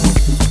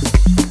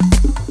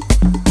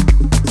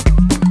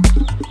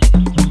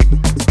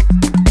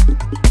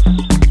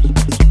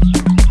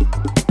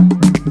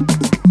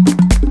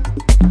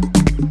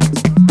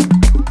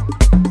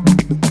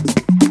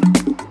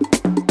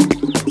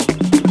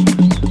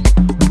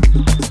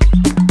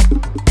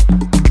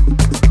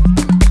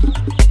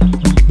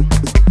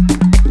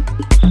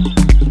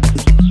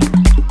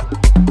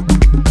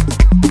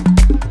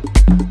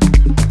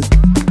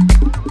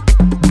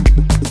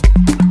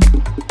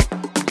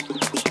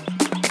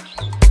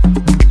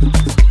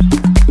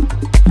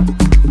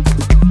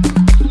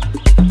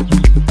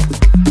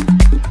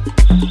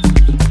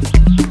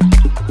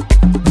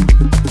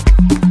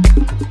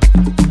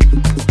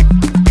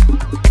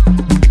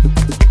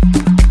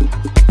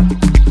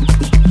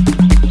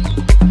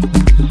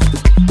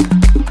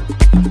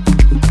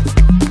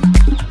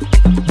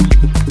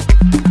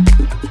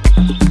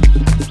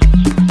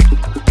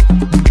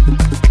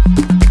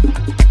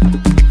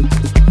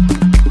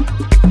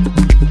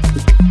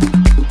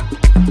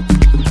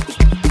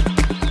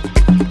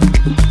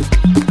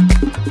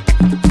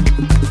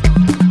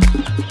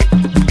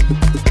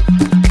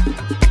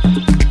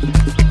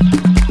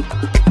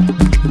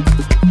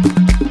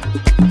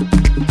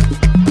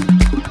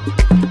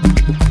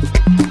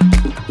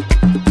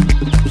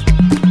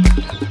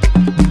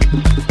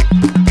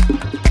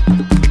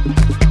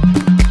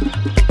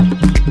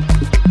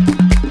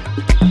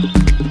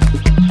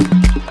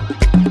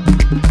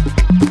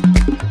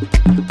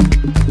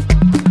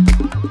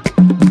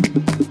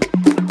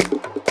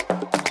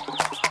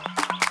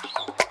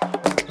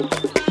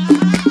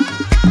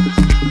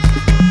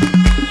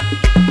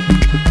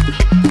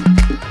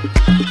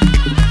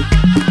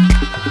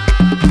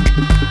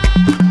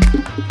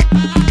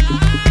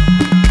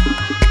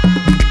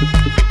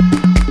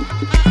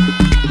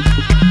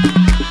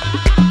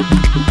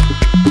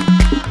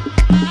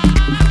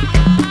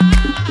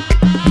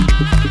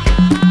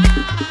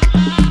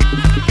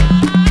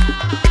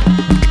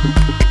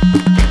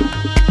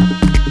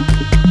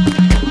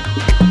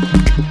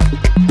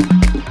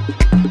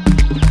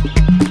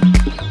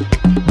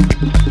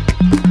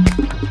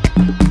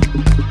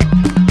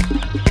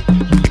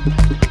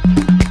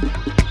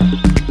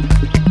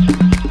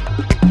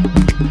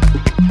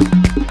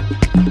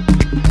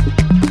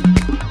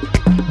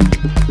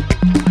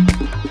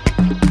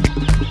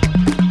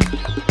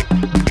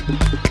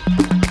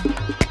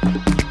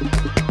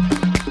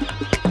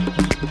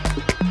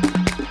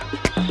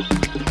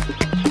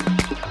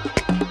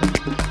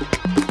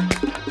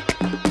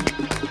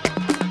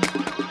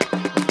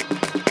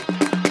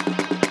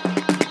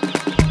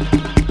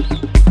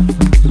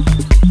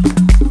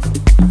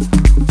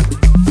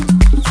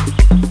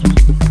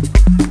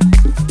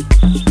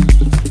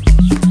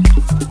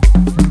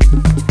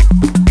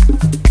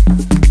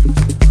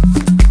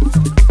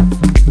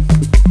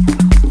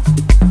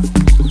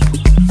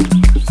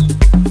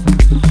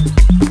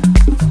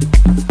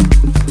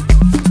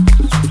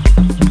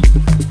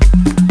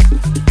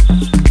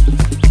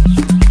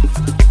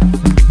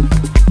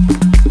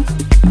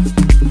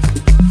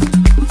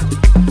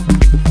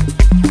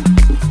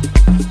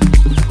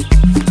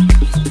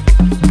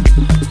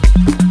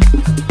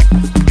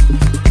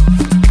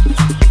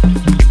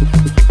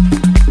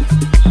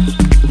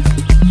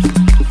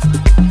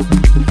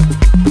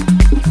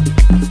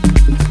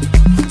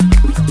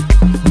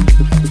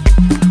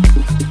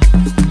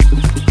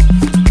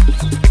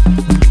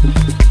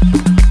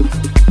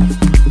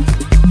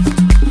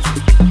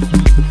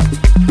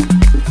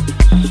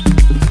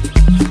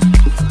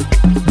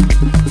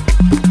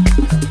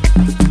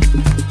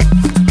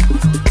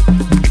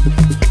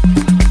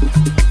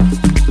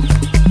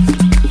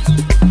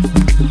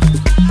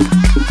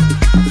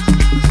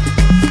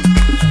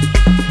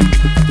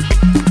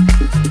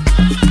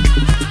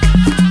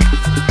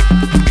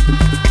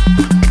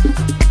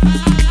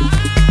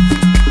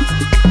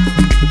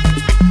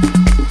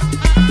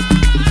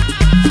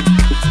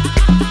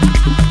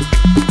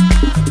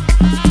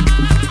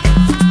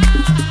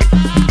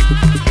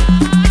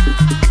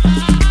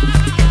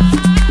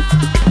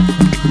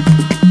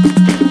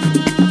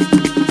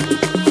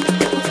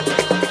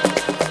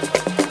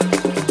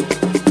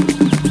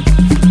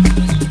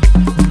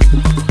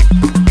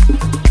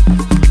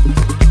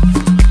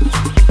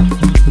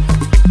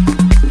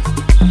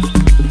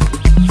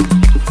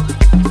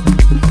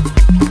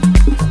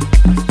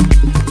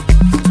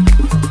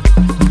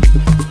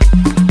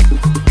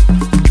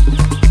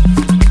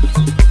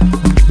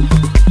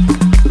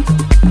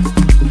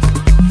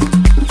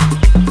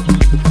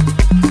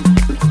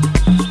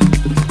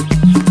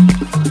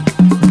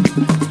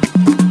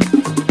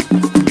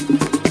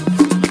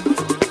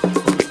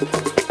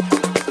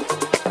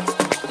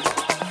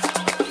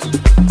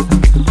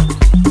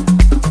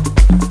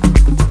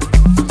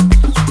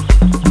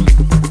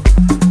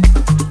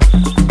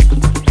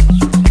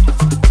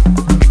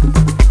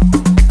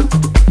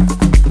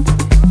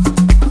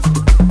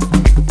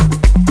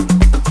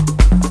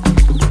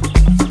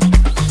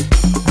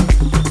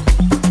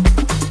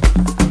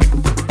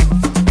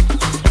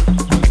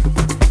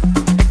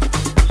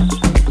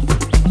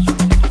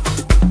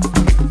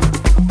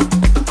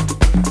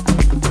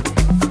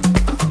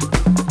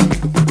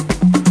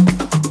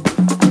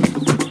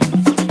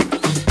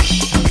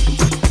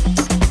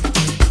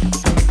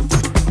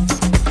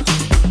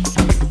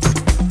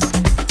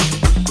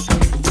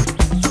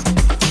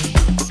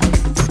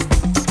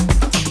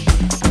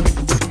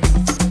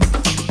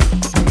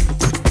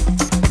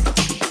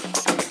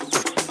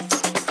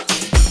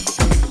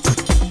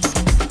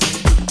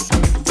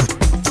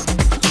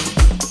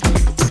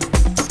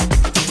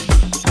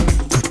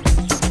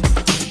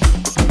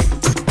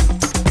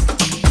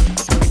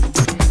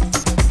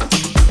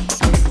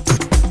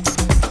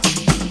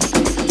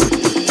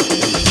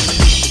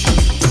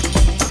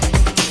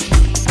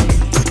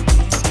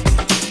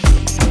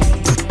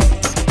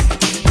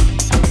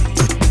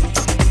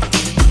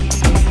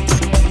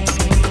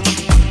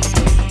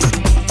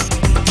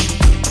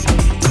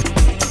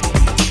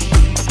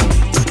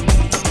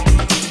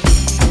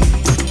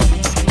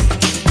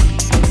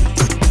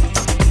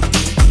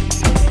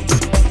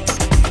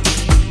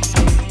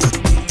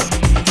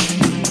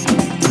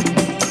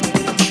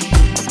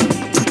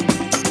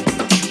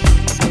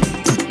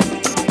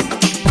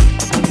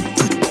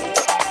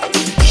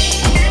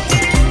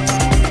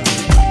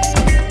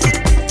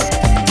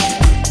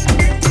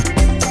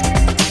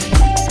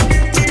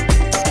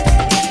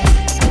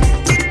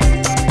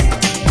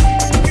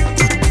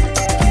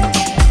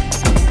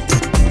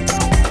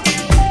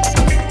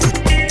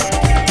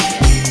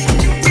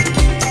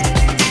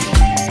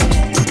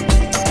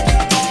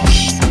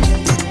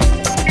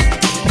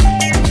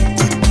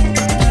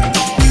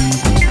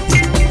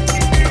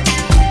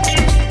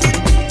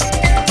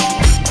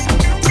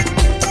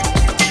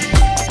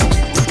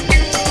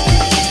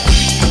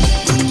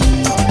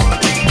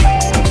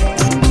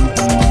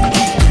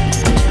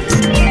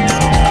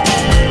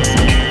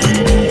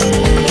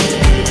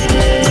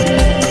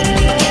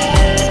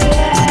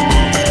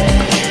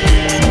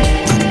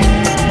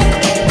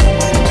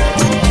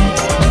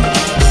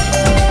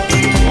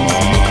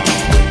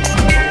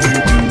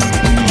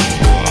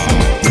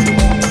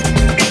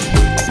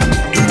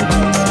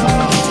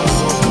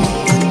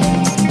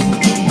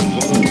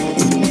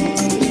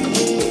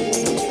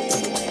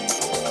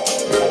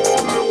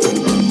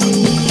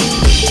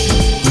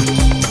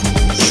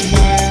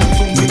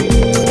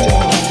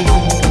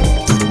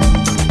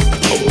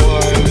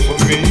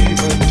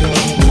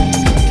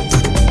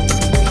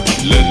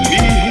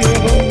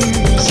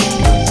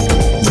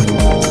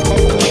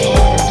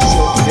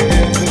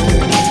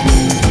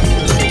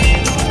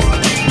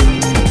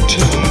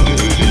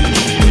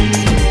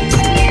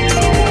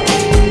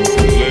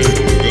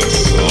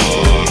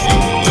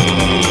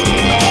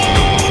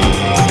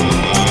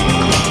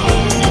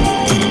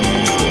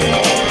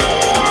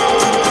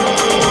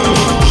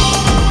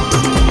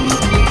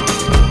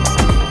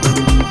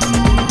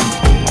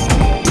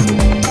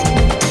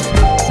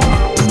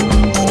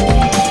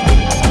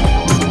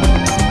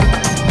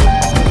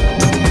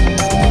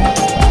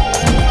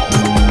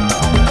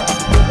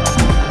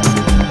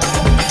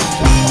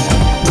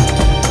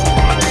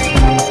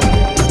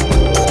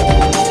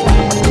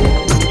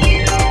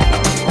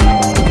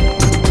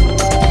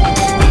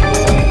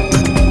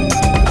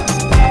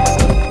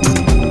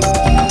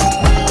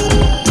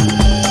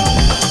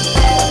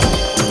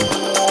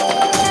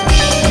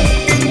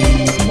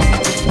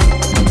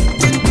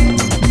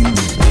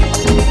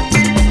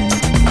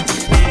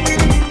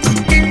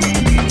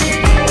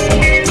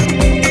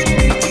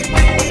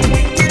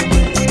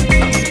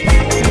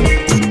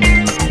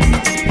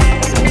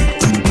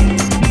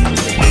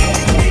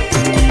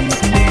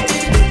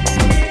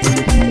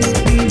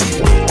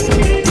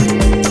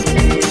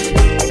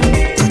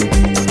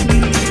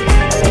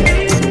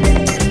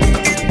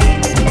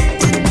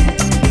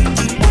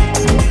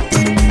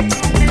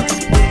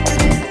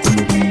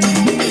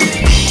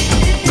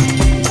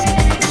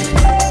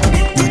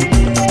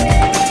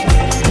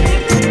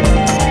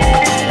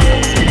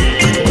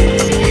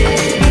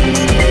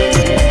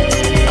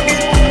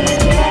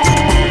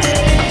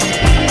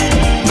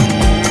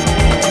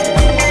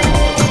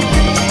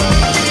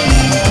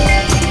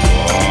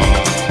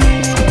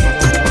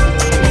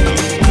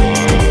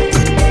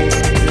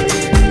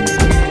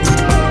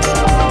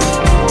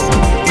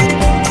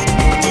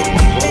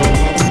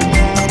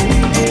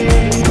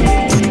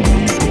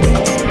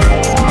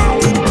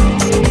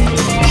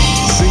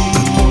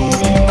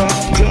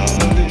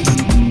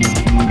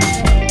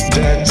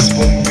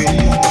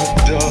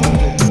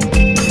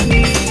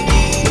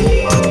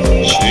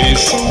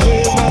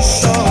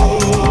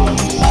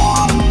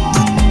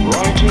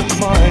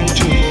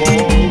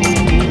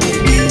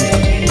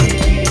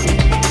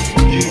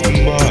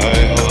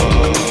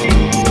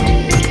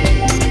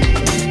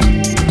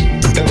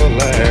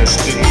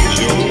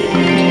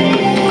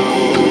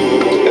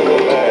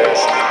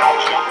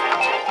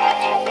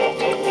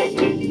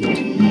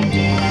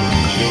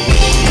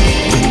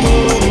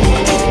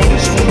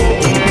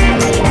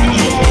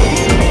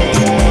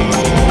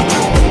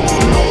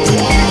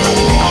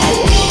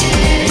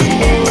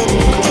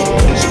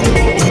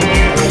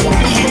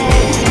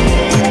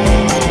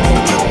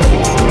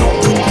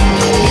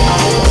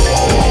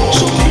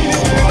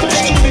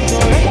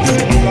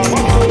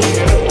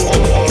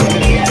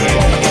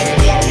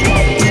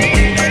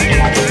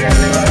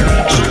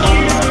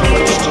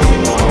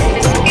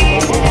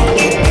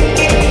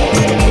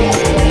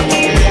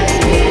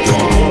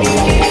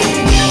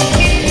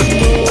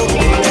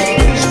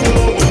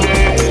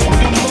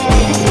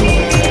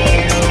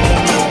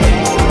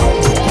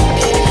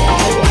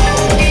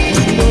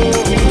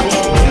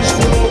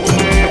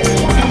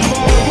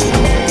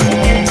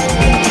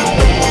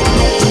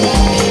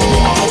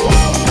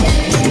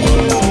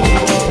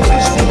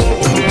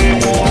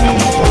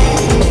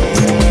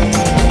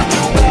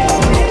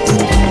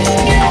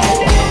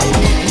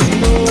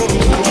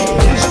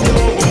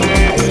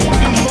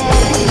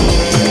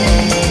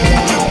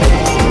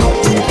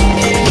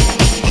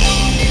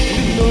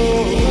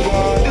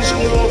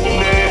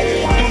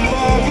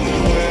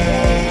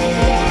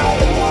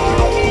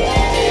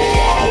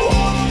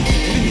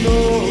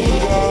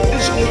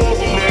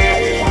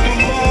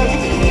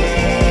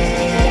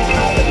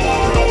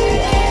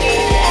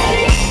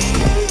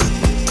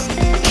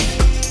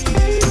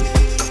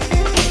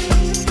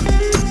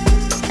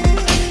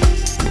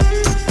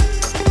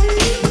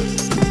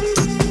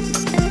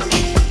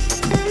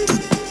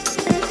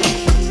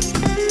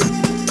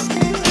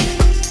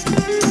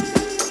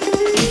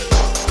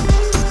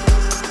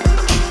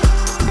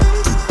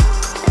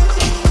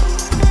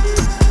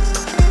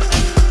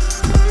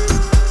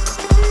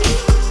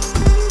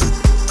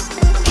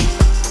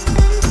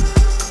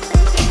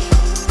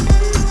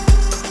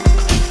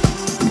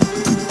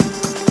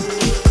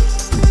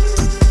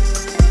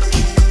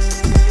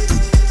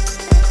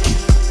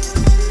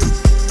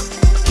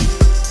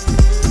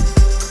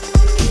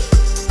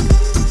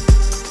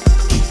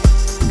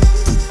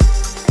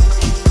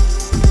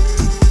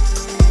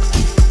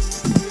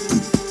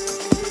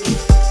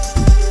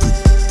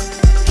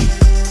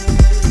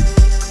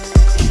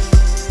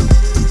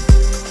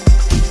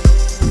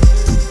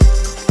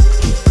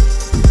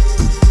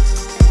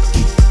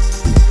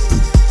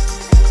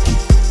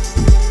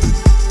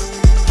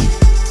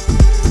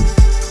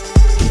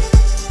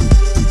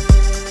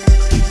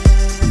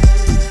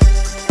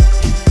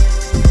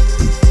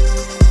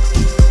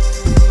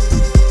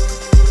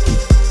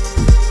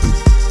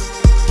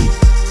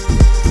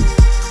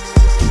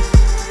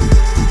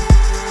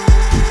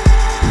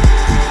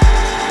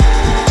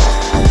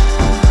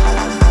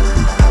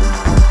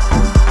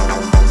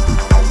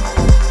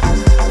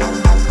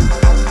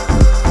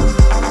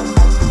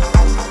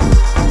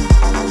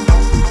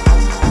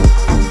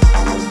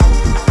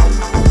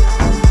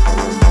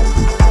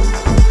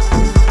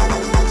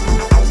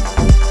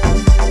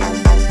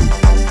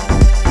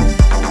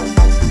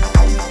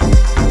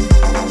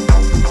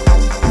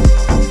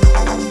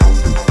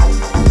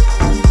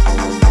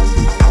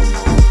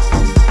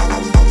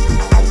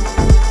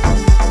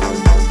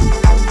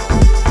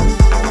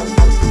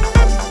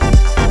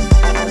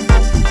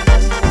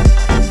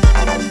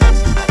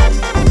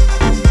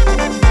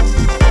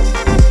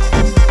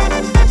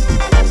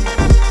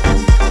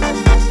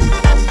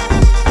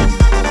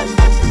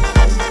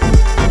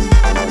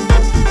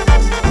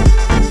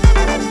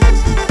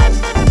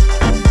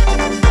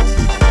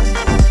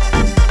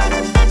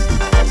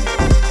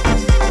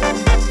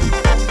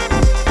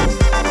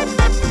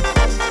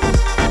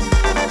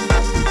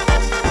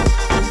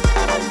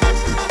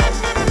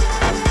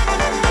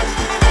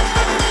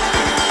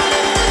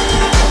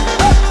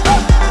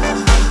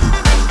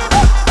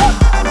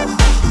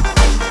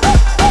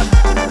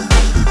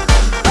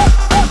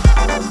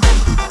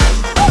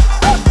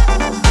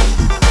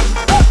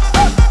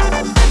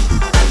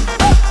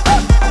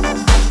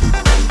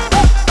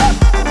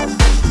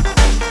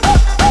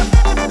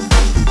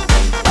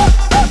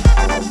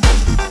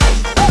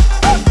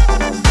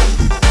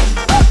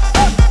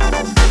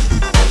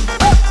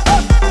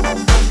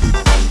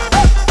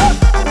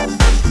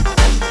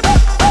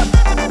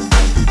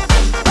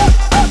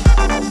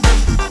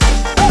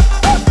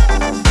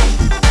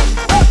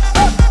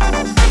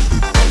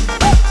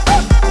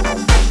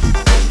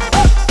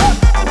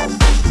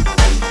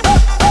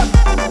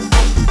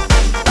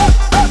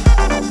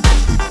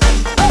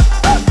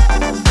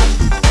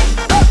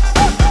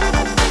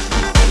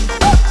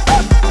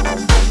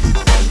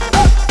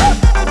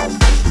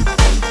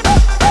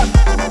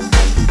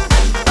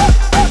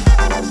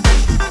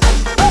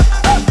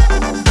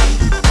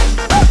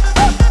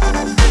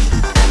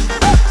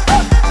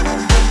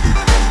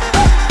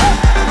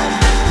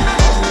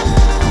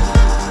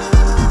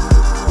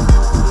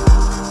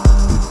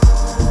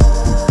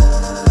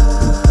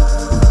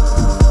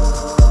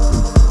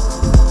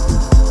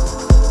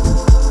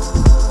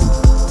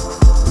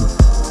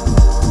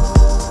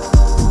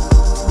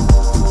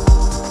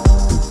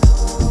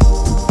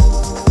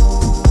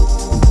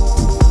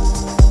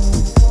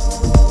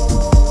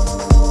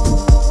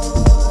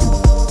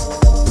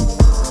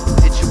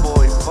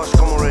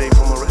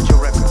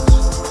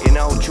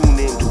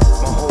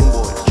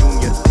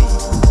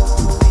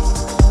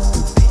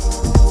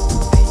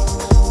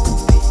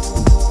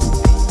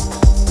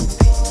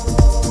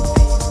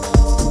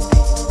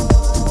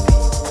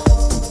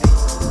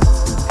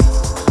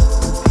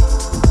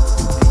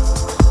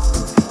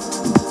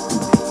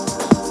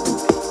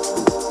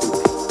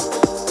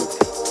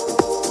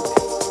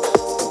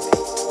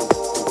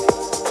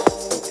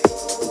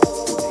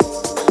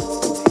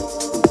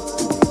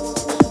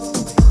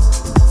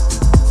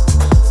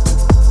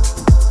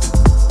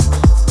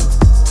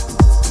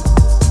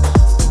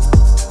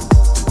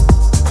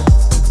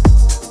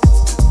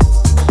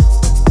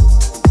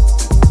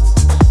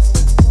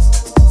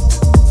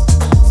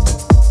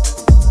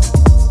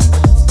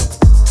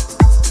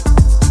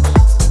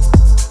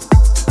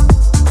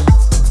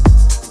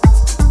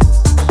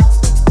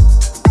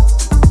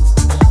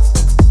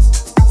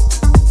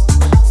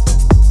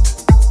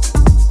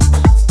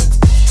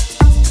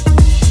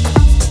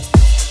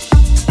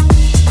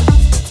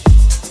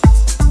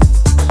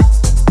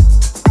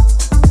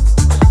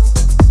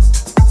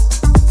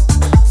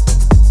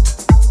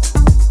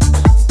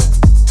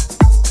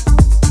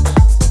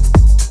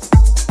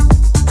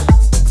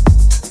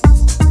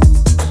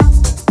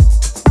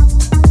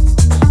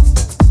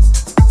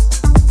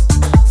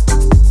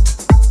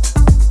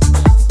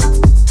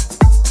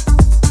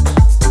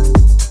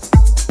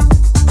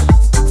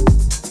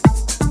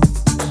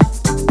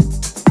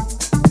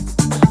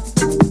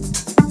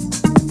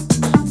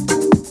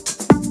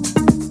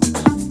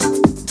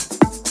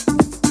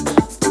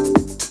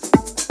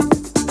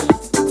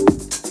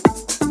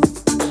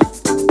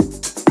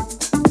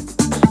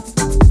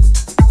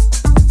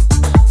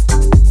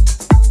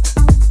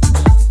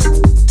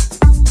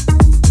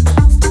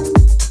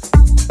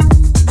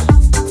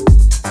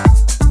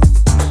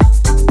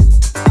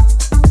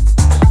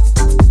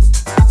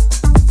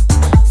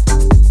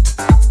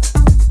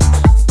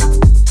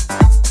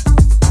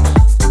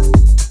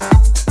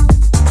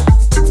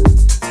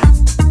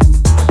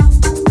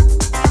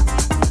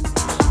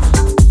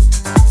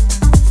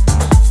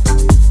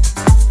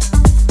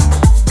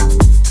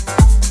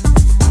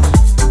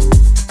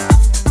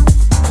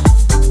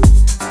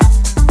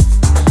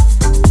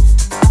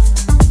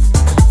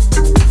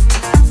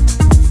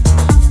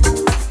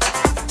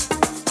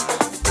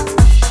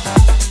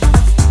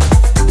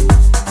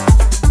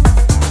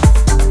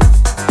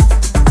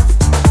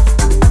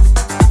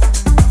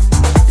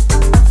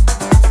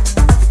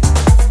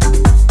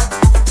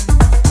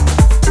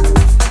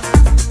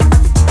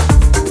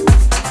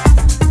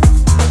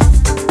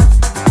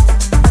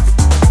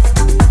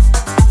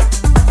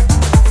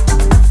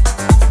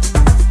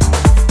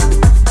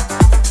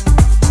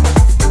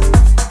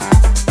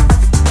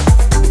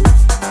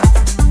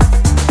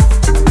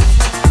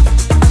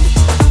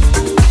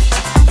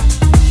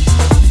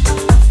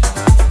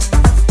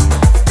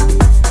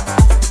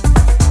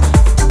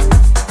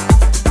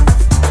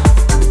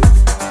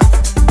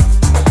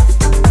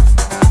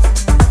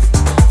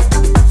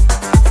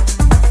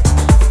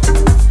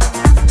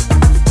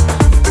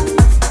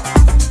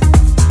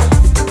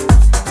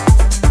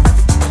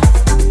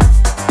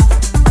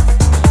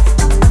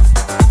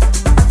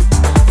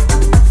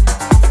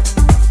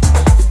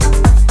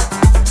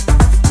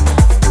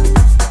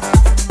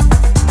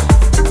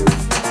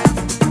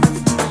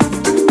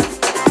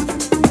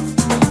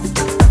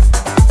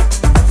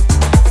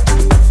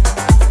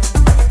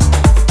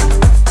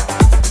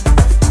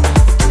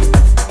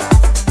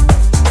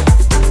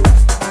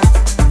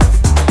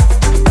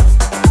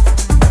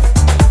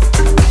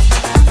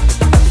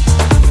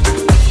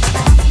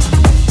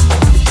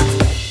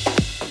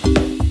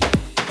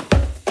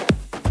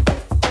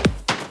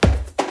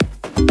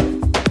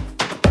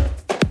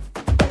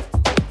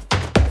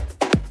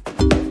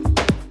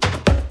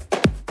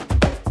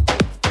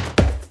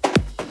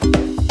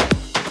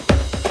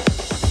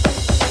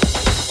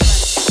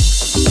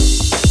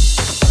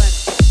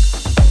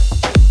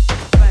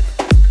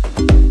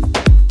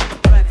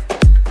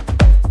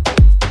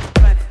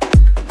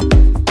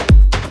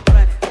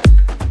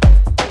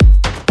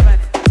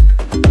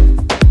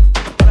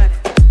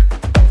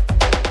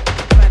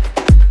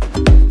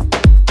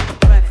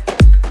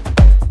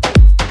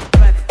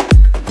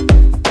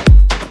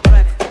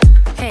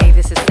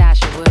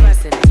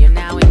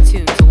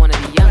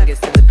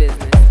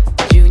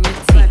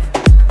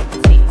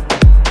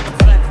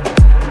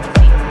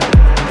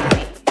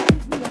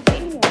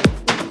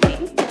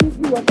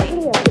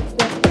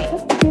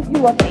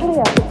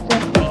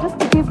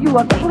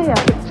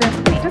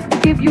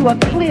 you a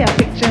clear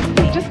picture,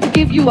 just to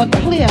give you a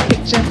clear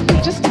picture,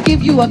 just to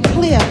give you a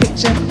clear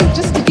picture,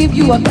 just to give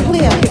you a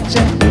clear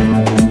picture.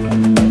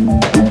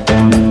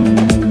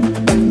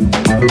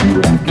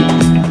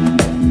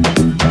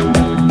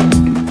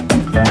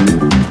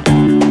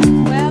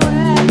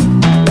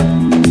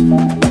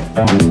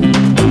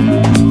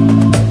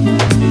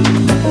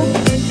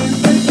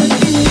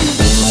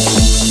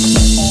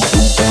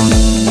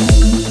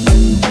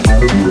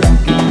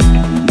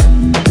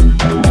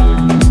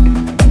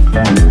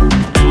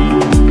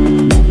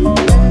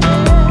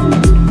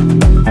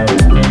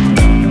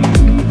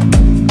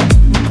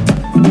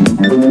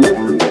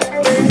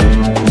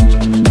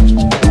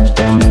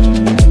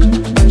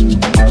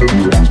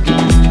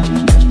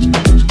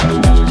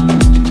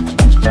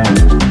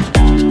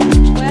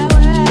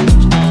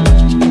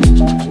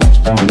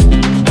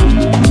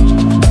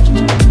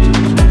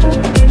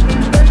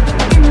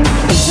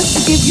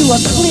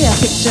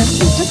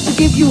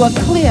 A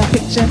clear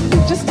picture,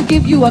 just to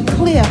give you a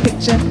clear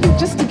picture,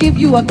 just to give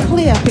you a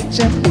clear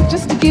picture,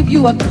 just to give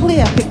you a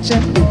clear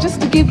picture,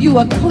 just to give you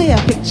a clear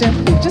picture,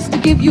 just to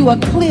give you a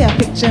clear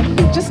picture,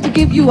 just to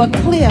give you a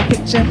clear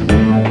picture.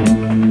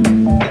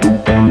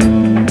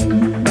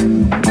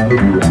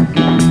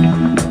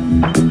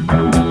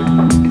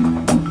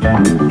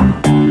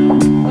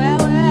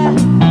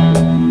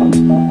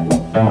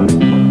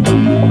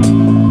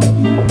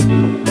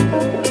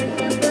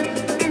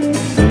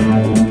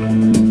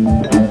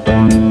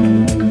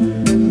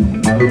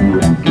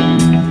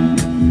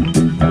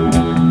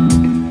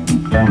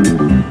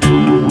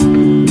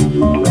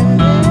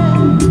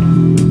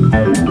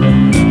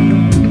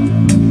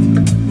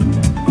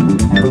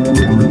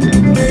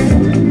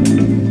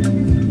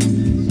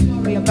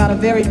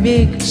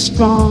 Big,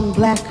 strong,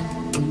 black,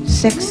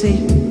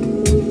 sexy,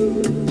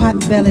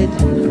 pot-bellied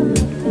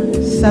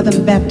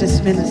Southern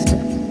Baptist minister.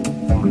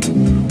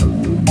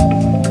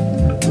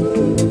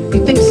 He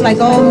thinks like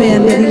all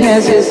men that he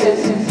has his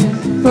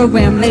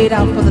program laid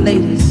out for the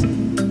ladies.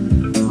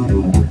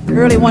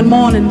 Early one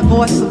morning, the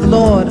voice of the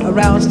Lord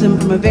aroused him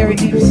from a very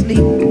deep sleep.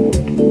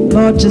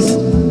 Lord just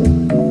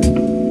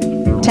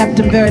tapped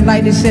him very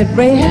lightly, said,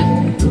 Rev?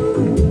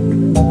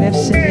 Rev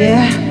said,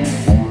 yeah.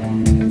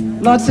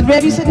 Lord said,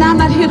 Rev, he said, now I'm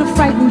not here to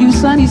frighten you,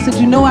 son. He said,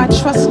 you know I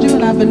trust you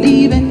and I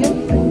believe in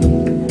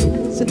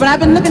you. He said, but I've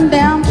been looking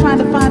down trying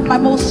to find my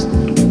most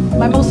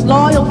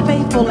loyal,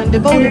 faithful, and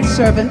devoted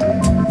servant.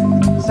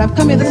 So I've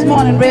come here this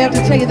morning, Rev, to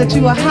tell you that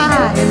you are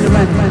high in the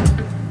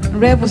running.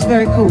 And Rev was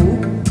very cool.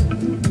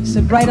 He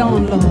said, right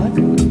on, Lord.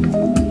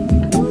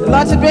 The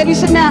Lord said, Rev, he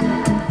said, now,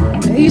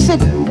 he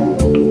said,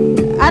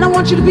 I don't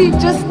want you to be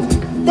just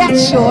that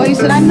sure. He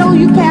said, I know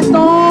you passed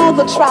all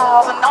the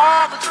trials and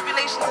all the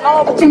tribulations and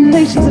all the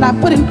temptations that I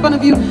put in front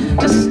of you.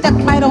 Just step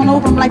right on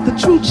over them like the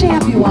true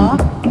champ you are.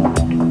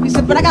 He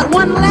said, but I got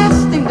one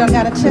last thing that I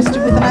got to test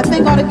you with, and I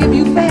think I ought to give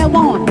you fair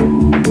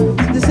warning.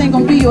 This ain't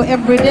going to be your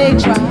everyday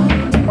trial.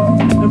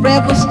 The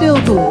Rev was still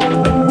good.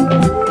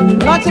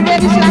 Lord said,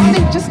 Rev, he said, I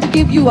think just to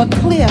give you a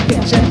clear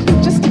picture,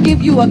 just to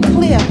give you a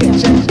clear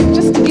picture,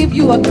 just to give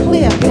you a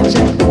clear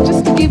picture,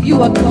 just to give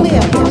you a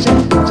clear picture,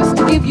 just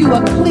to give you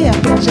a clear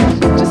picture,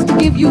 just to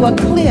give you a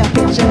clear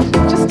picture,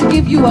 just to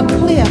give you a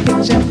clear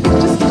picture,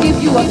 just to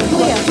give you a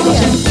clear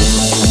picture.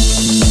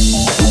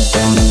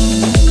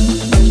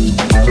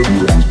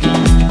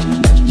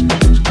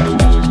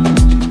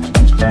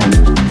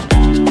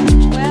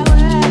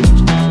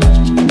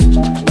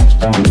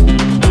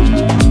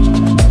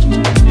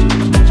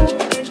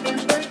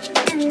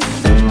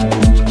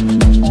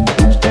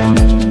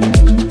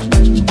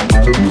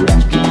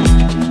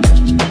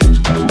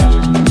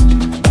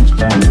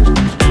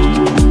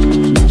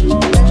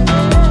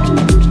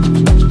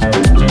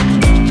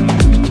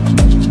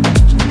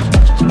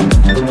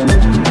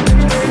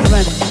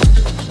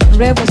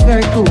 Rev was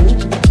very cool.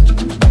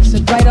 He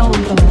said, right on,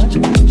 Lord.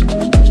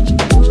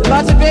 The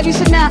Lord said, Rev, he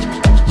said, now,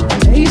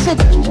 he said,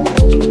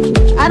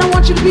 I don't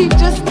want you to be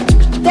just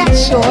that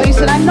sure. He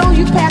said, I know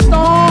you passed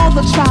all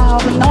the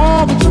trials and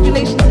all the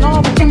tribulations and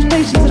all the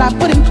temptations that I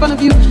put in front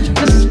of you.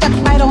 Just step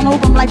right on over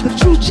them like the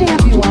true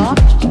champ you are.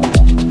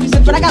 He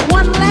said, but I got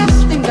one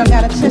last thing that I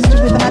got to test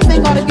you with, and I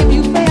think I ought to give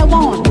you fair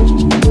warning.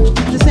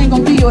 This ain't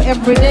going to be your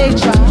everyday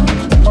trial.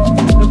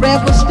 The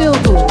Rev was still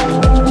good.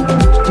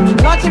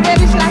 Lord said, Rev,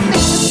 he said, I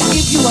think just to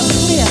give you a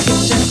clear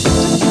picture,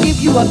 just to give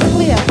you a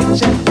clear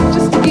picture,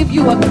 just to give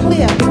you a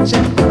clear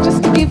picture,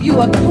 just to give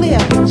you a clear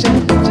picture,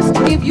 just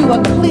to give you a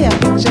clear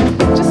picture,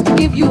 just to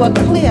give you a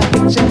clear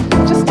picture,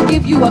 just to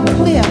give you a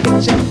clear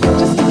picture,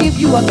 just to give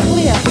you a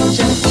clear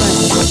picture.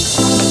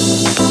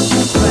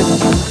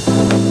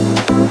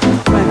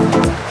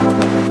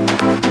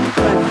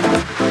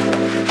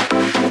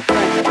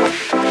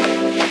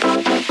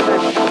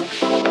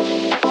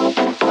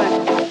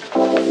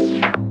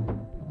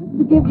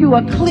 Give you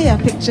a clear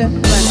picture.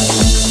 Ready.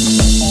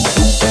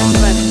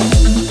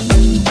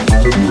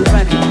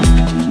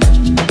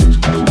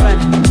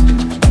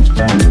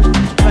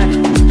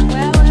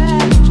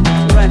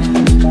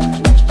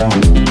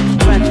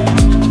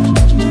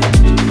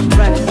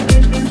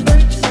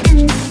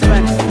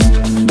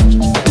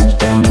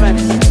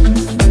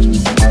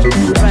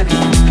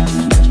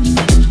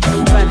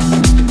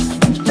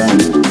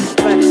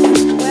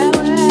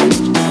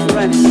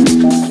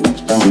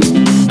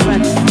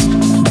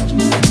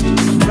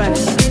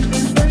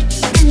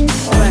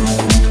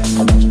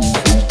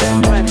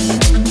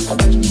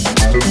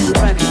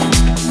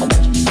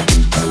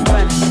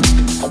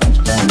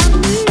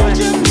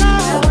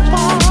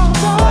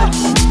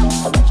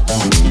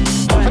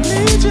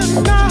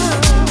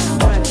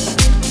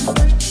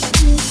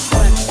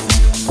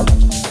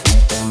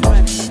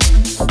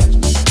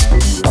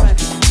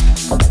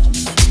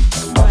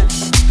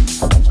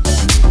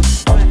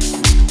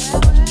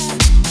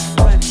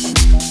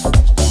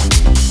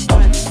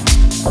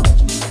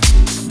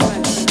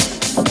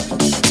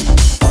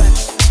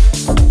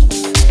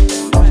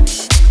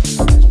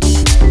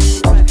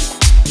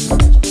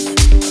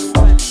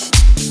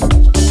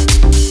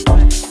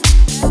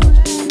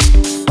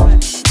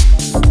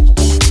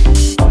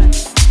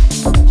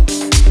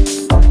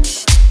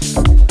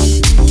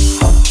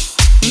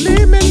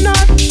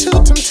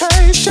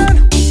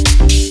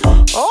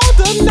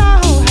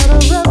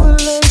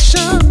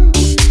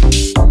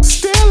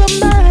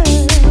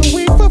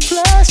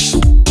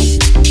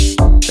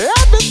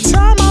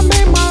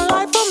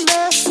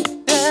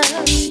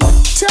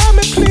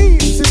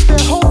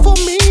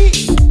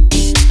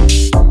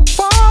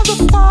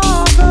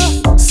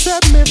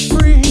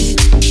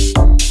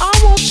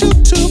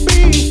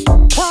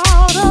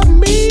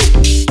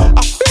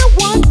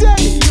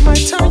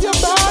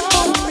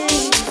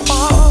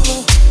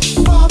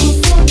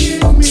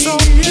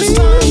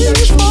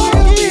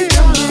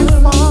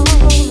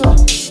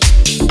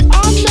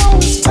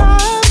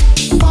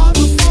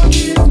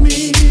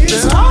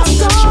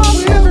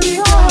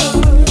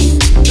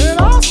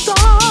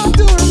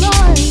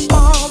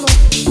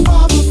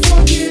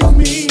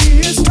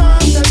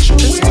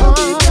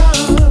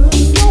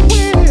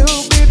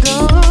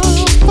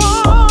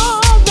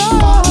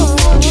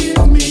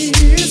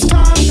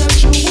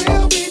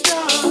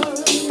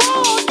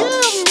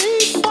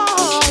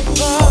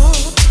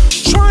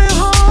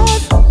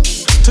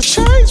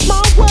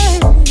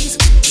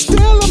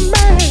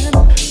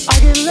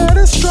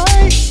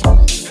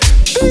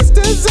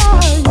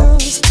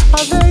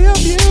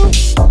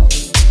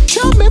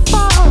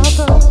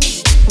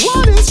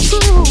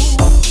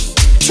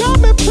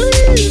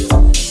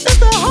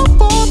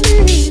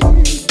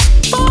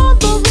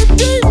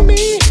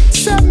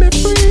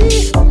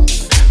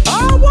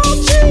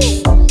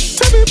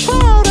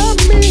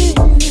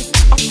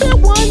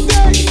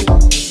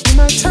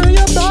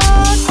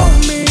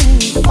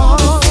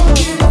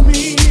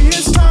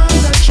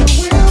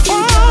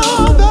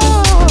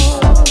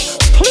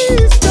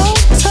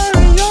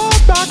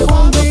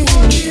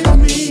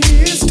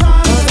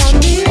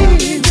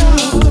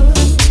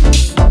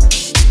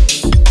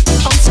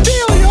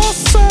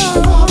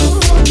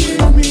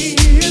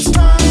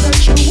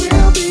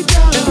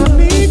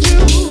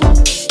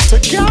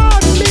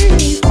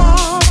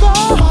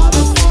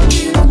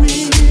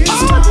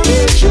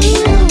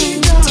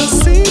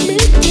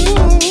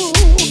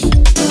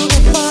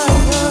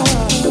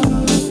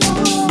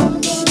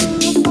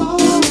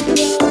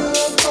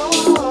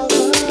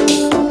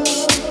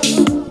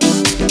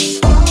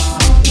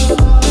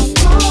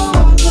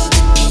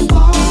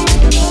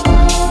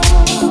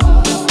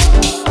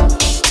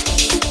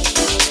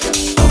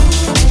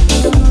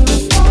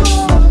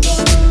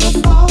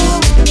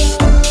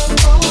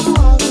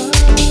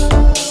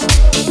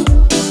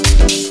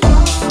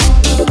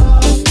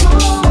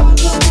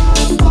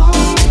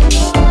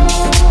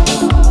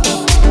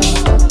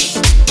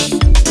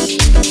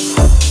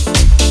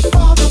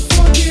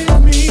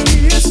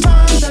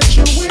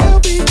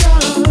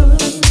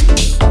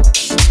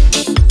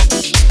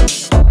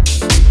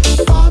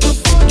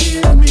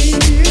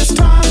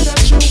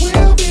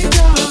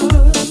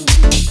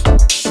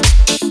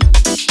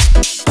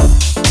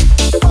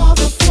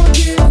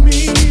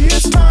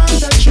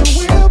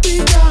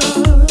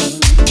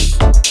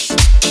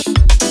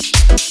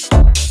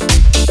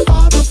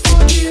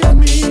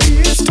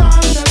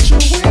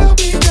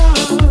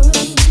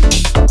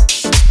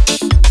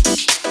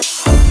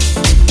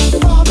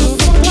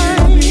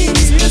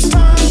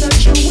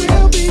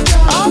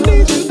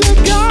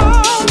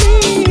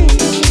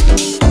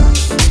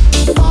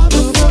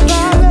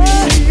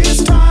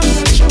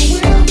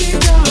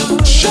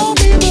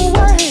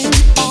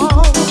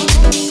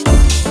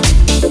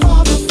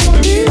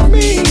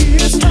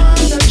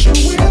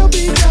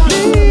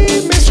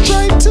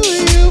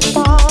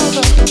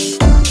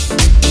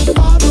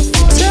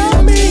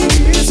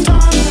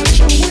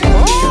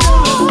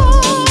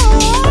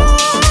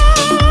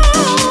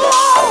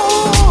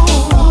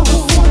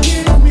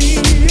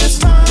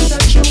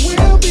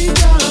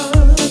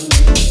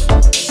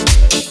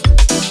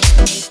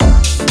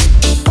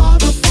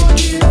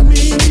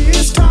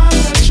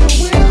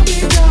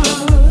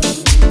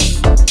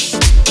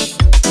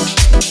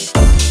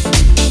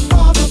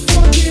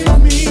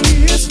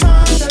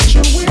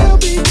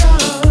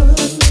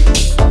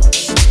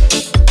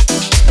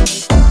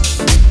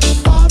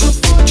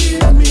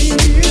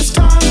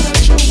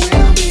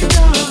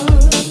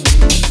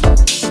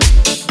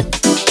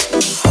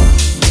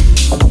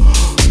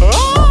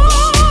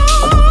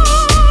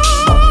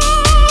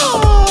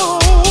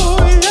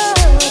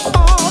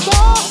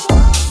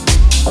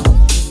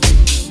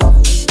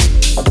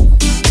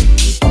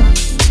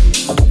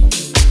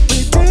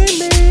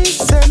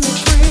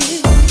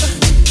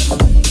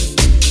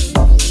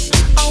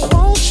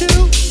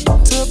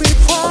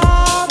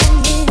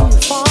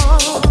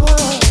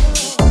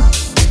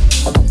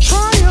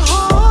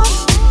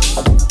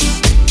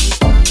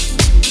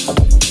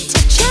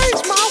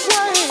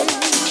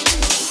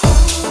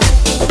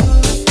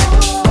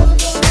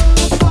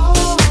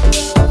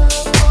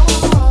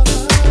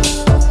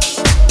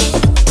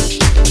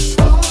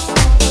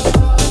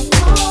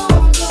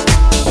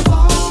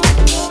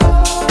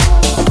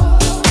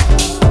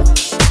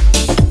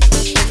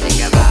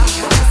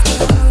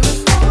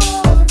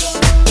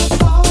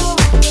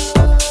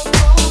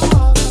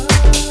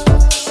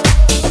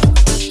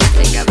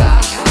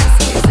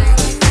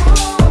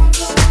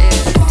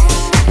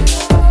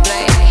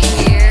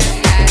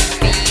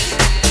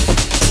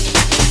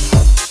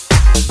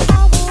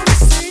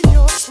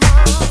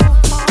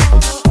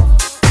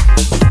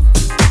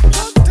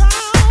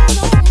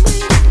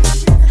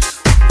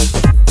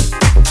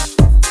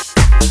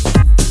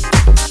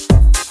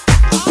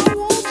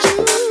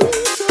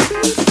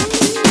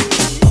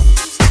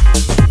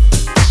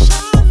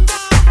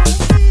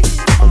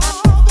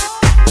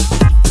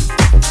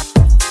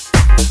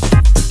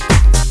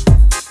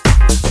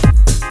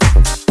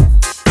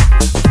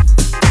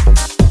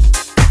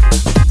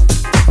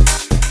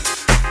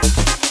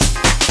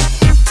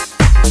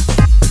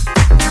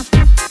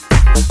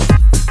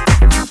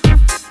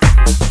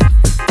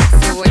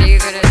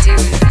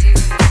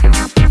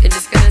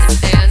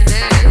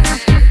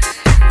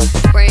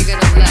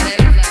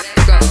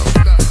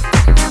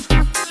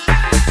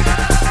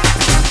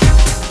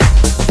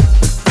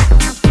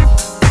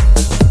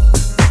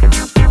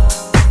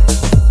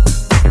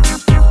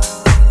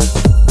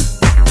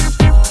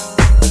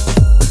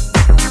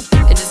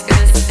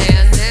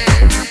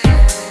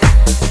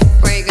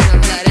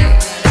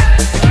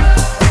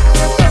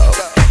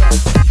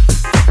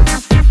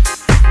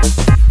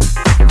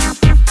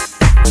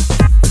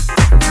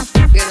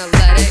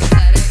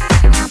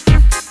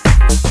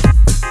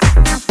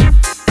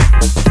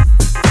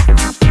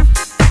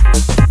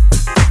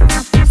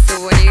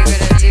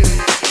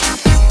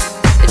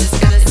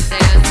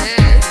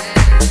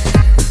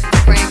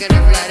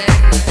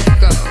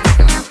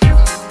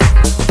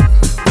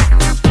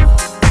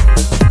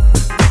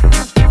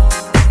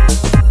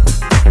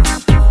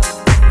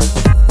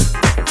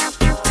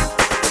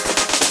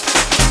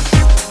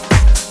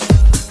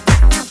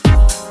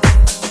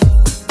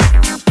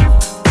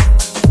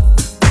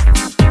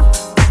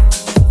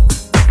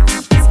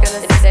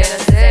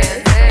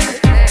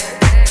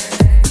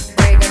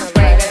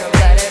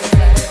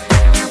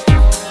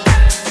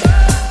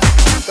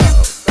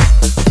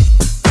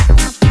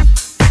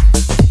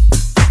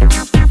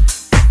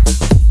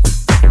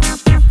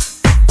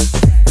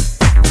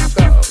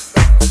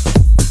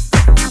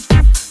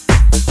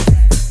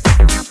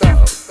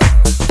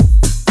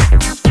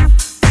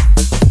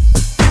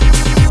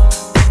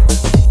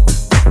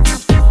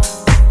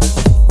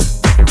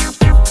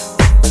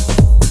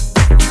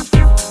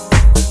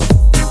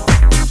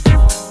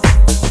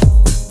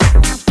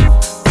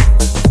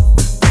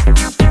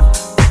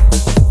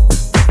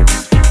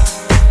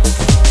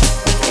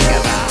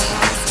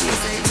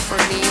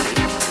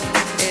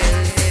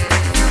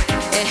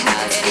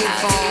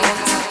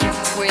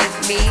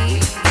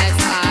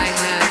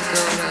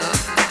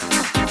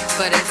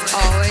 but it's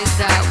always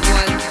that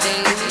one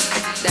thing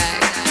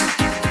that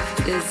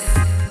is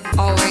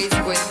always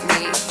with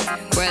me,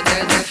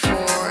 whether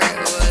before it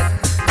was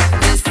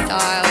this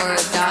style or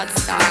that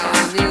style,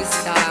 new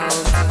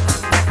styles.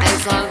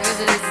 As long as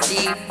it's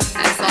deep,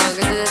 as long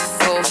as it's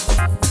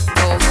soulful.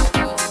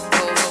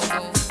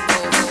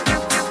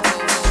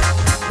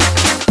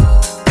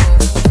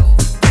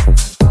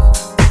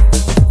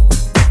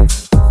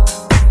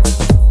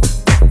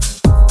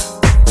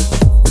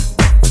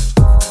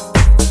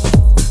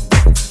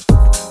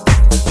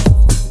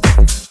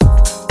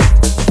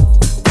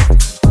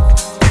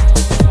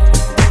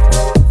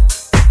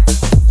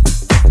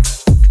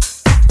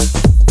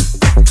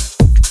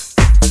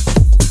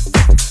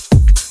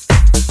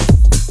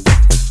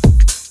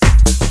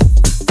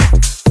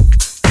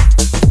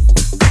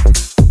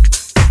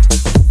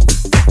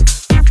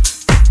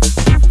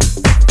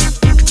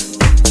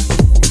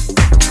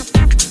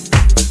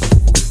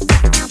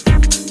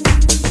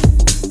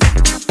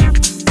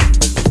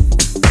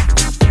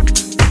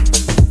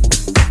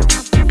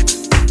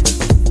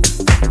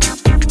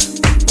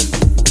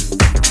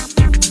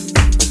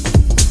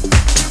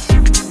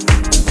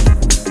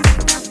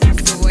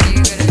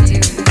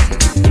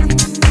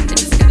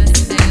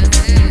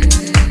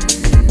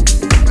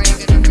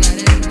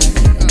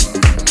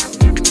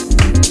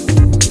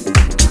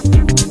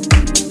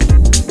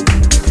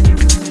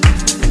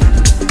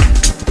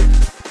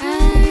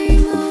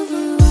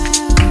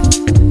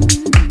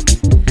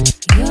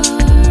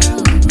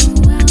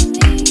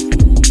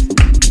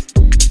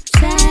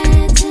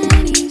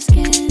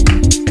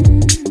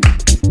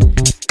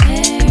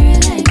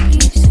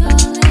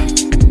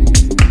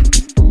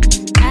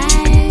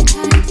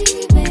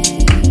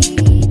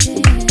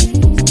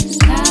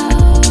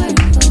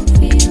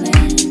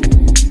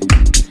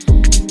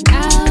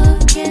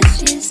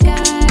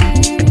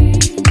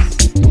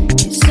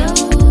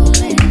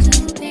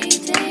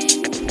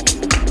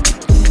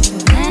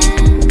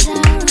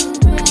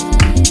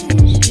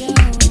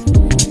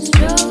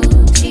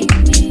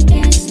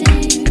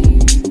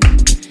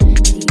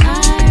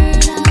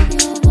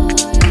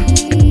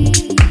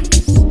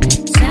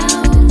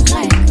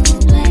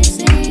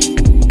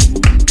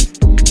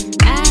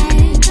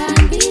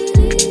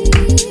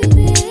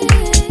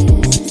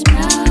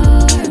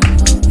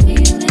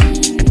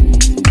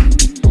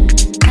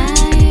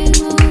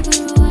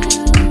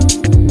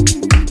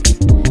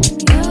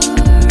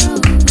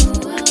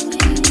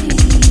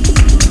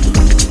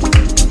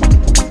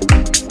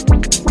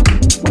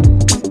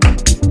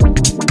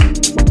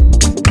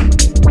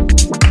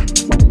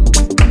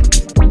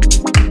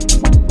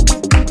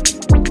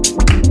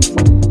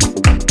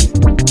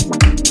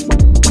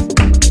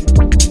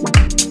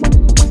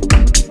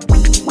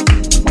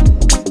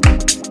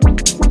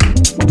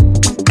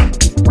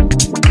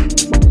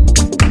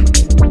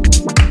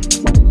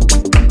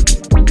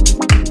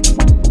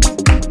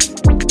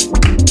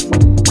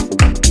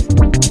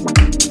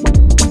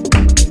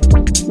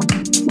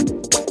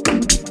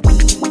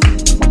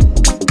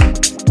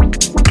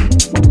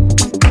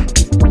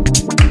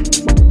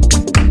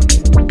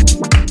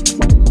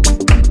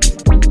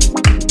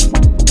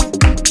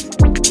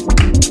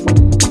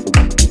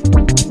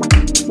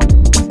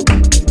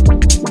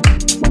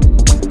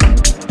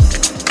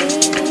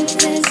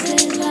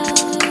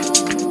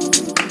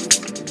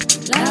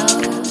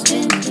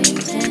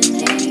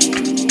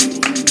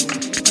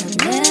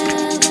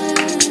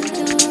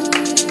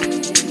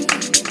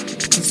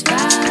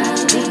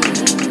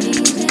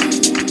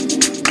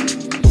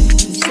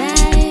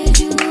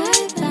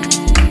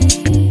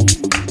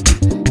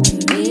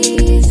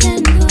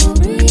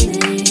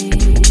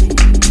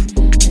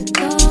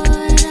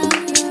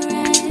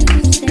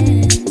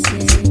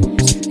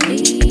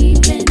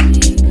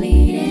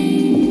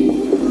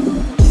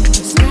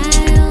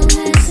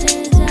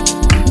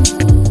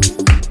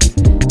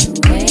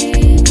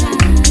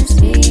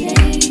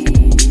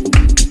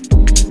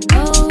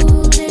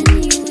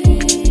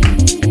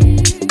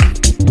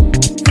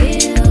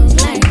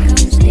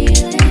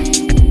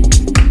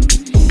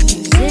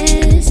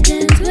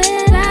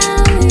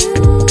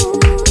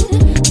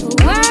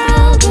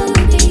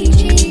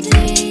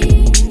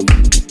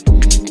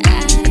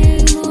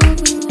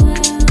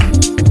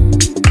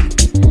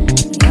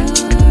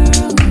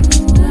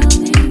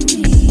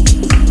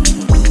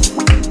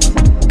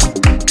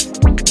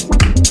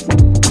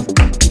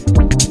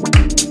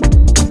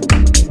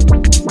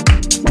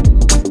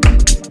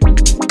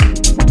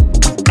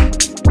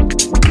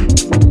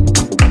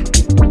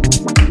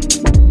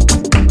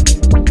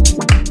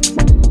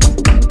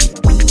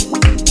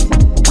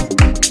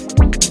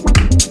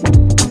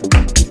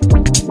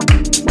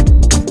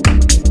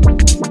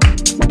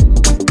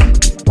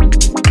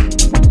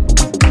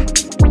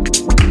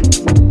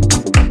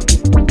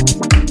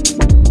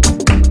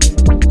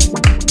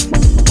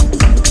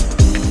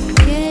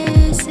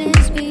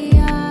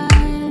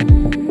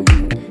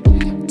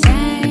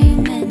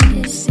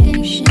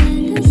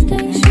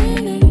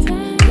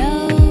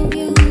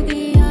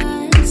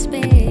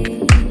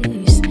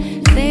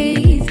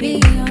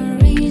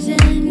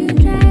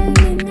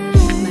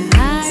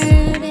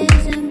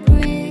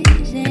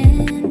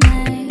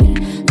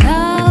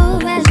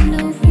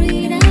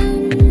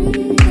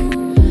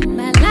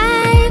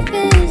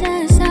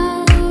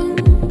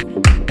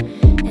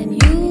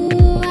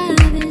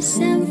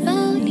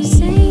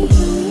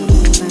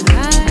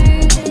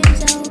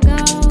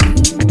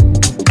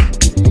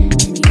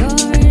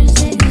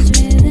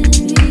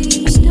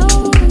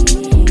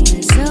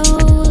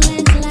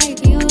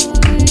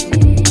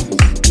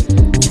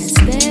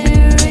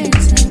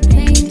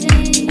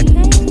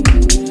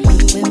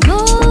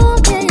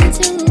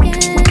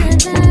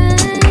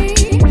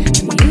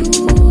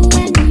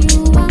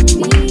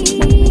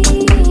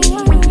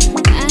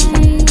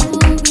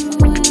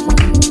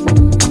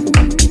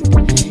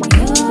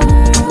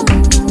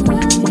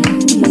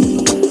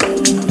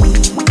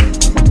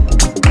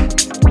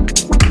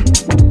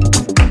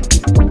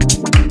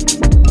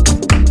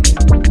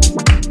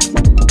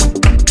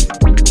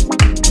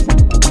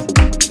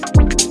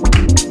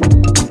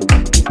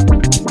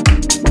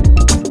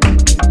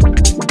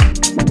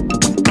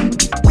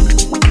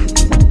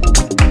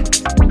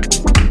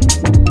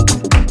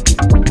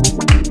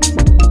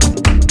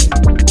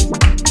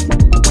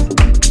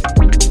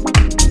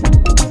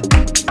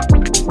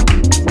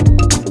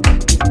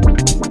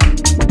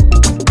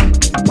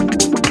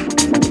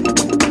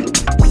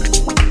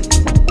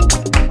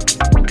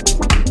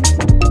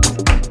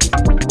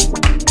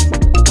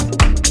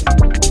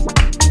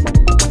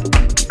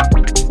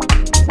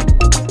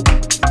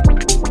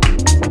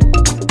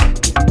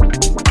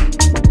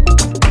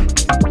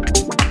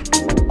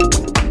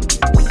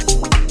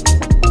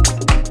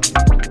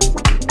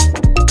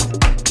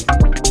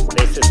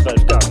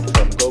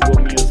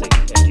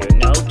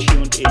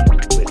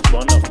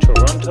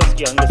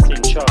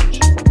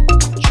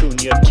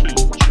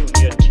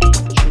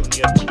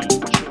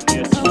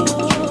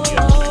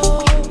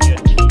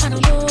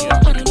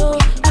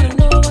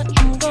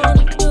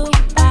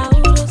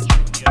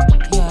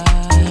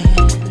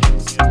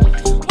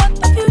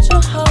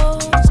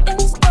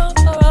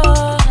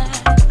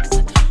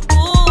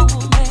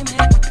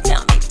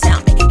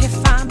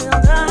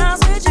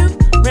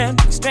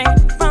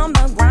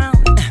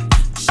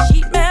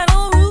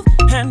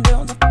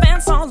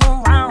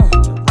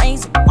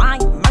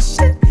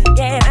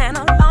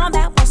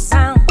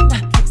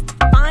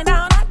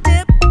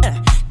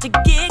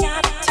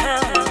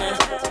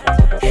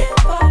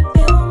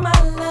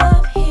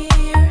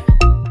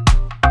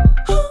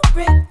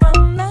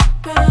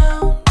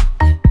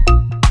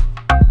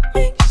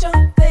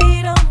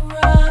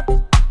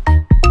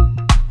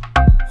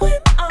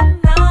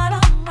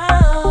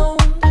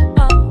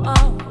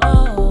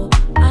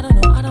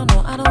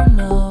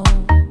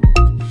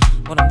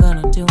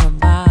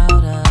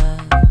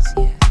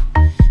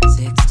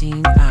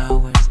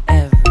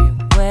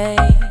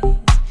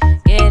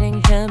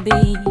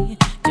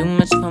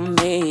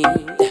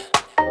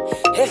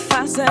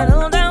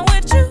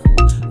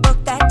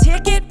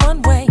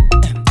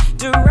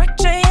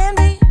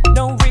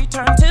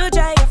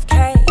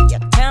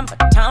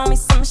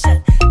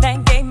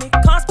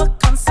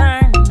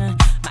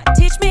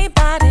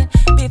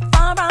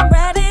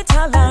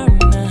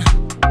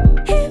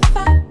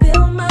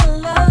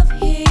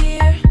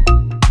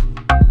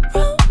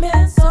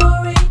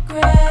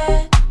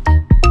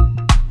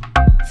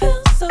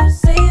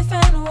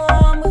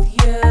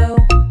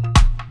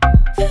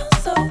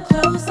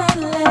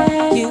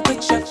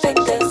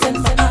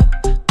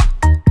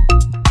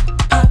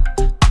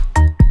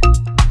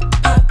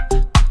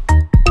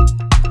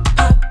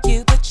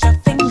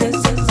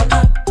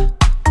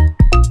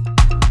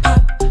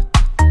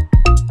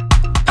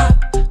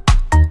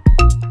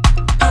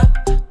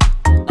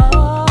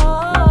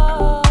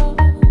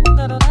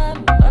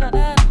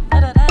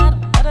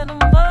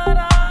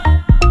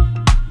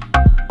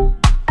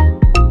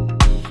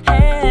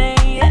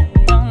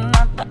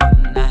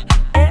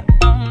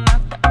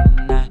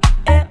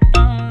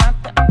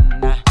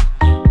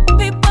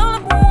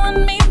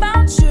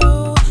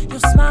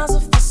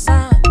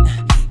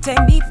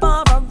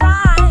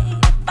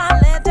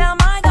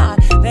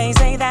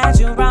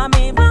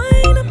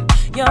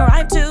 You're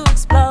ripe to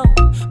explode,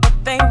 but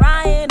they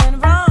riot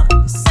and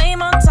run.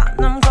 Same on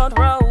Tottenham Court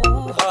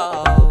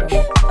Road.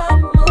 If I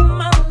move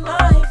my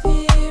life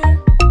here,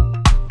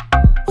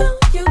 will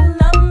you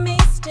love me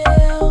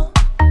still?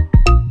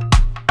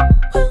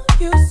 Will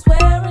you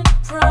swear and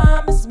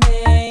promise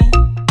me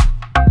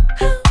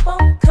I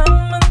won't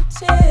come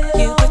until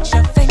you put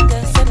your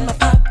fingers in my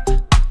pop,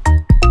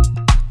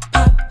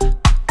 pop,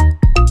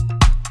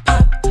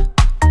 pop,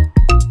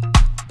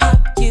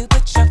 pop. You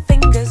put your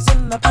fingers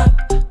in my pop.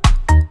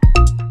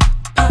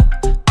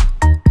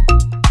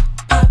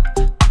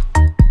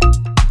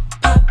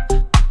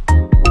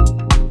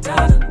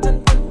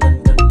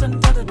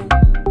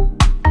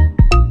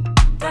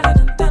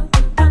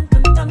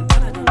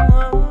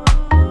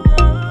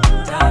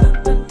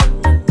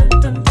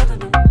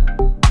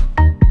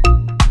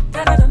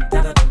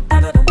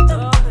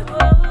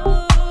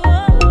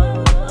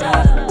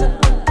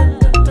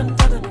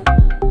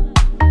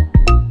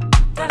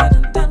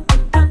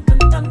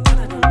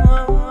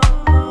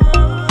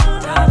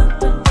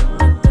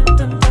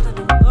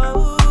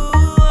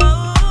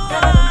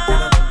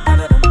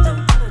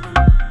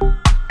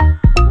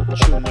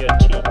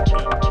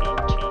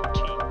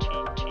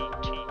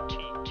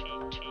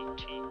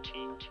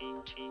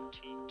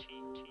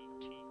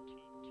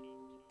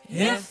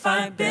 If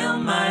I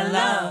build my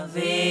love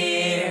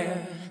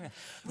here,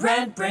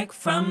 red brick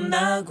from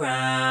the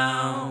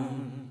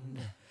ground,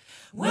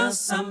 will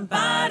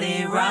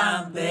somebody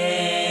rob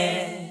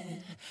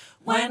it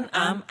when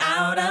I'm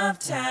out of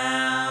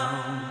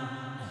town?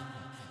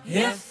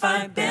 If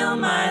I build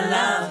my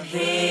love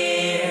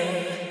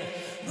here,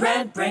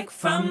 red brick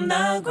from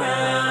the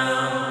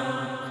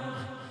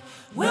ground,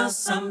 will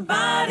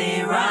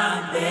somebody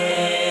rob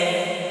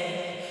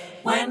it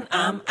when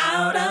I'm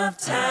out of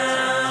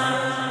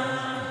town?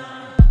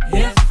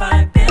 If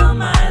I build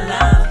my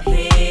love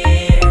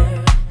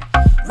here,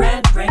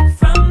 red brick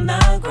from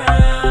the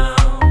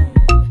ground,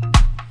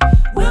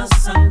 will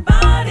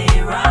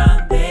somebody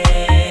rob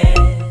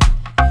it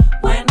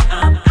when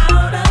I'm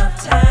out of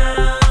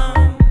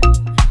town?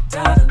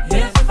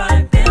 If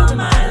I build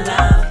my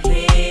love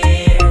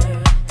here,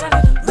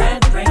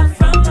 red brick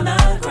from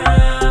the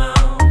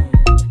ground,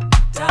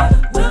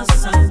 will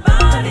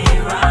somebody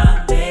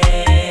rob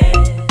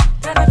it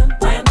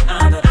when I'm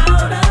out of town?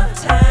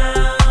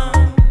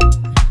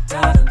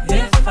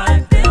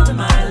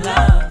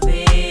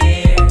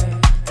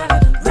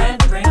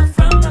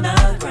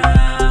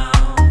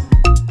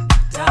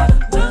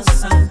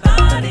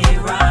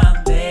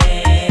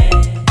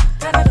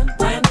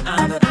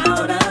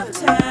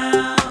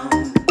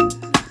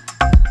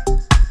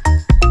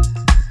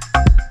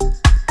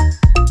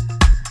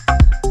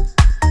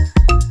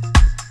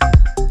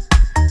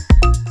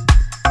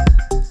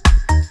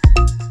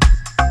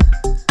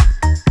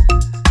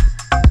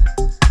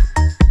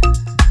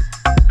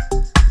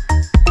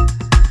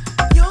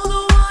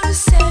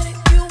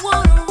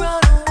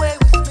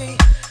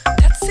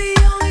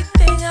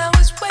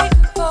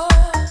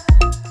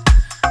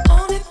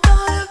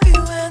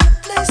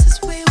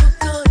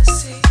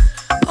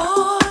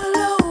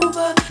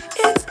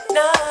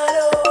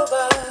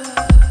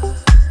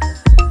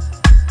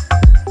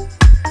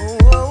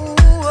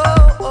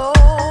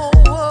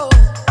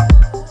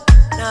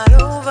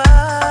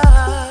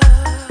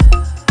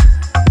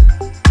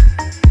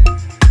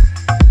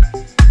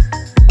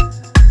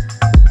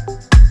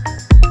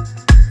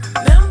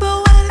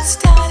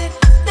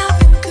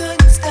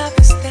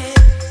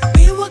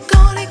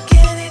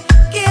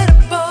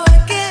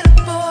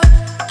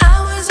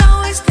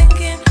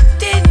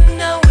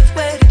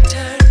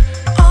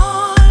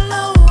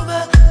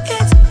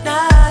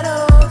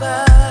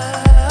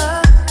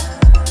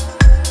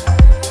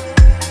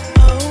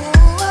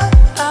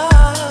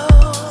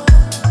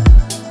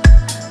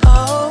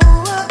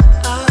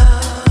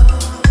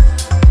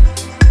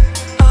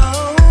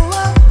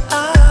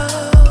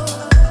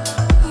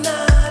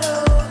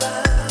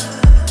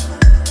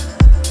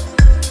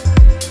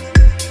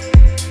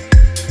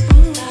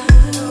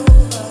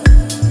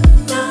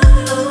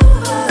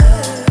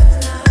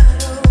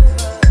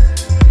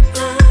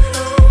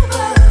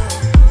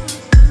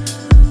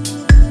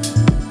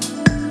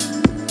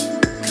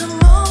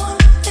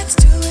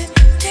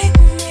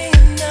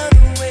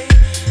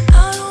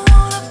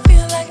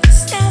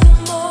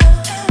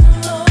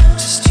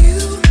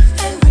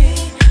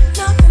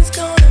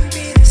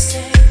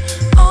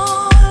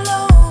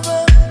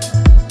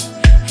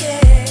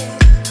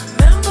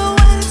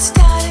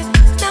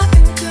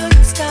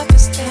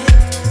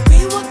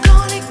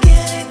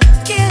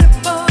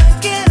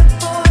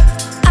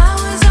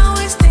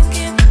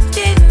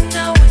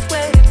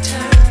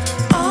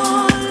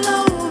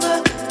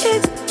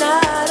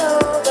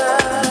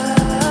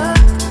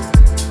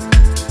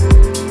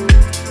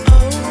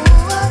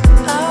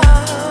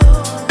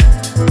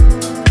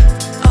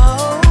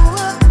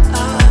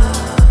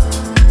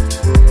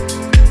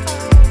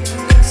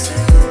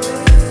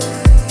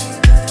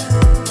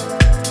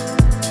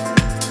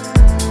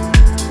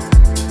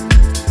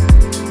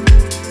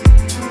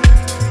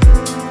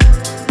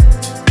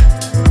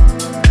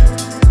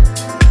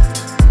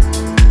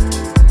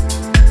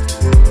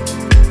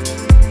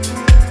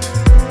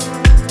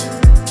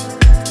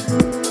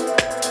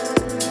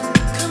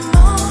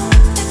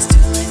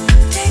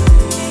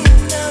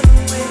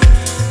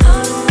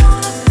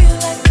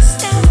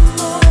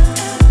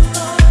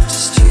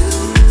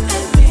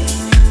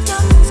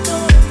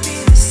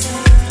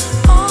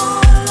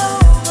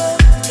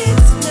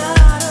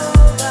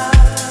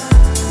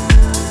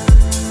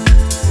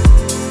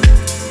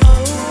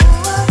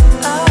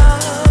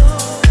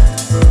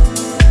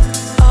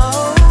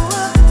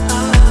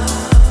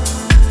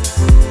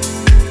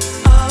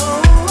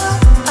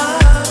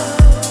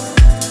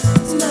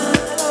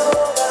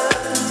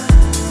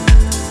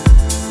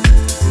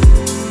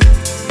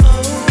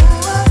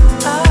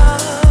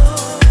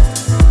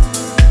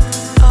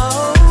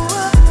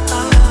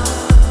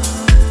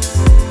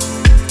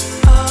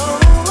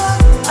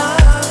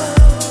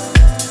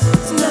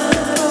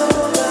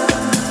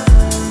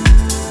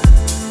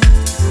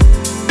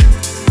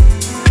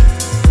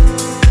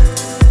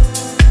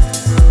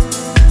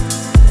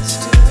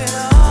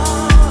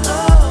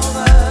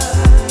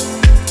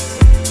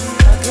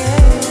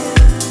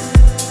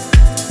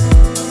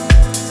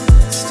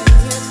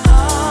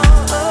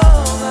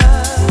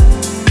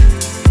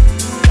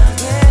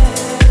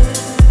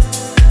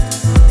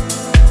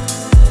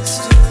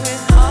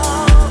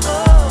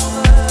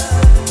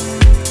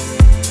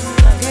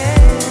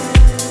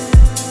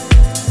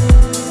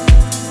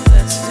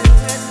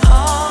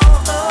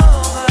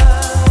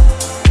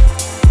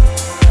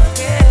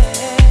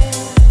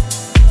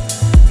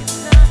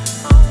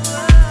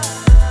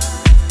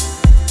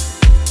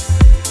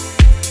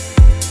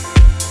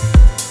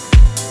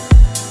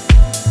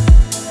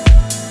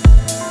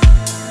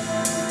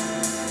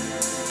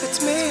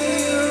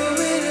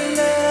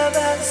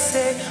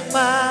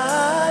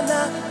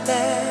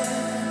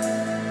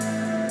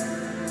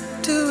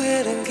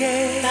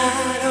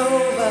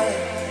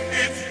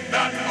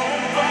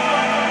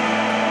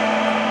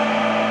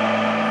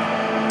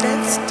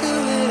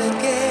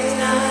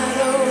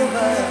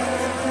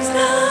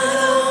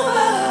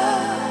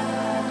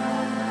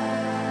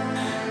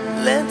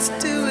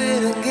 Let's do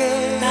it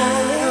again.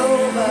 Not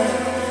over.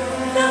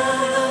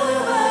 Not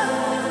over.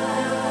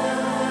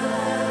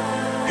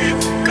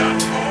 It's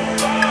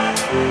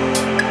not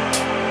over.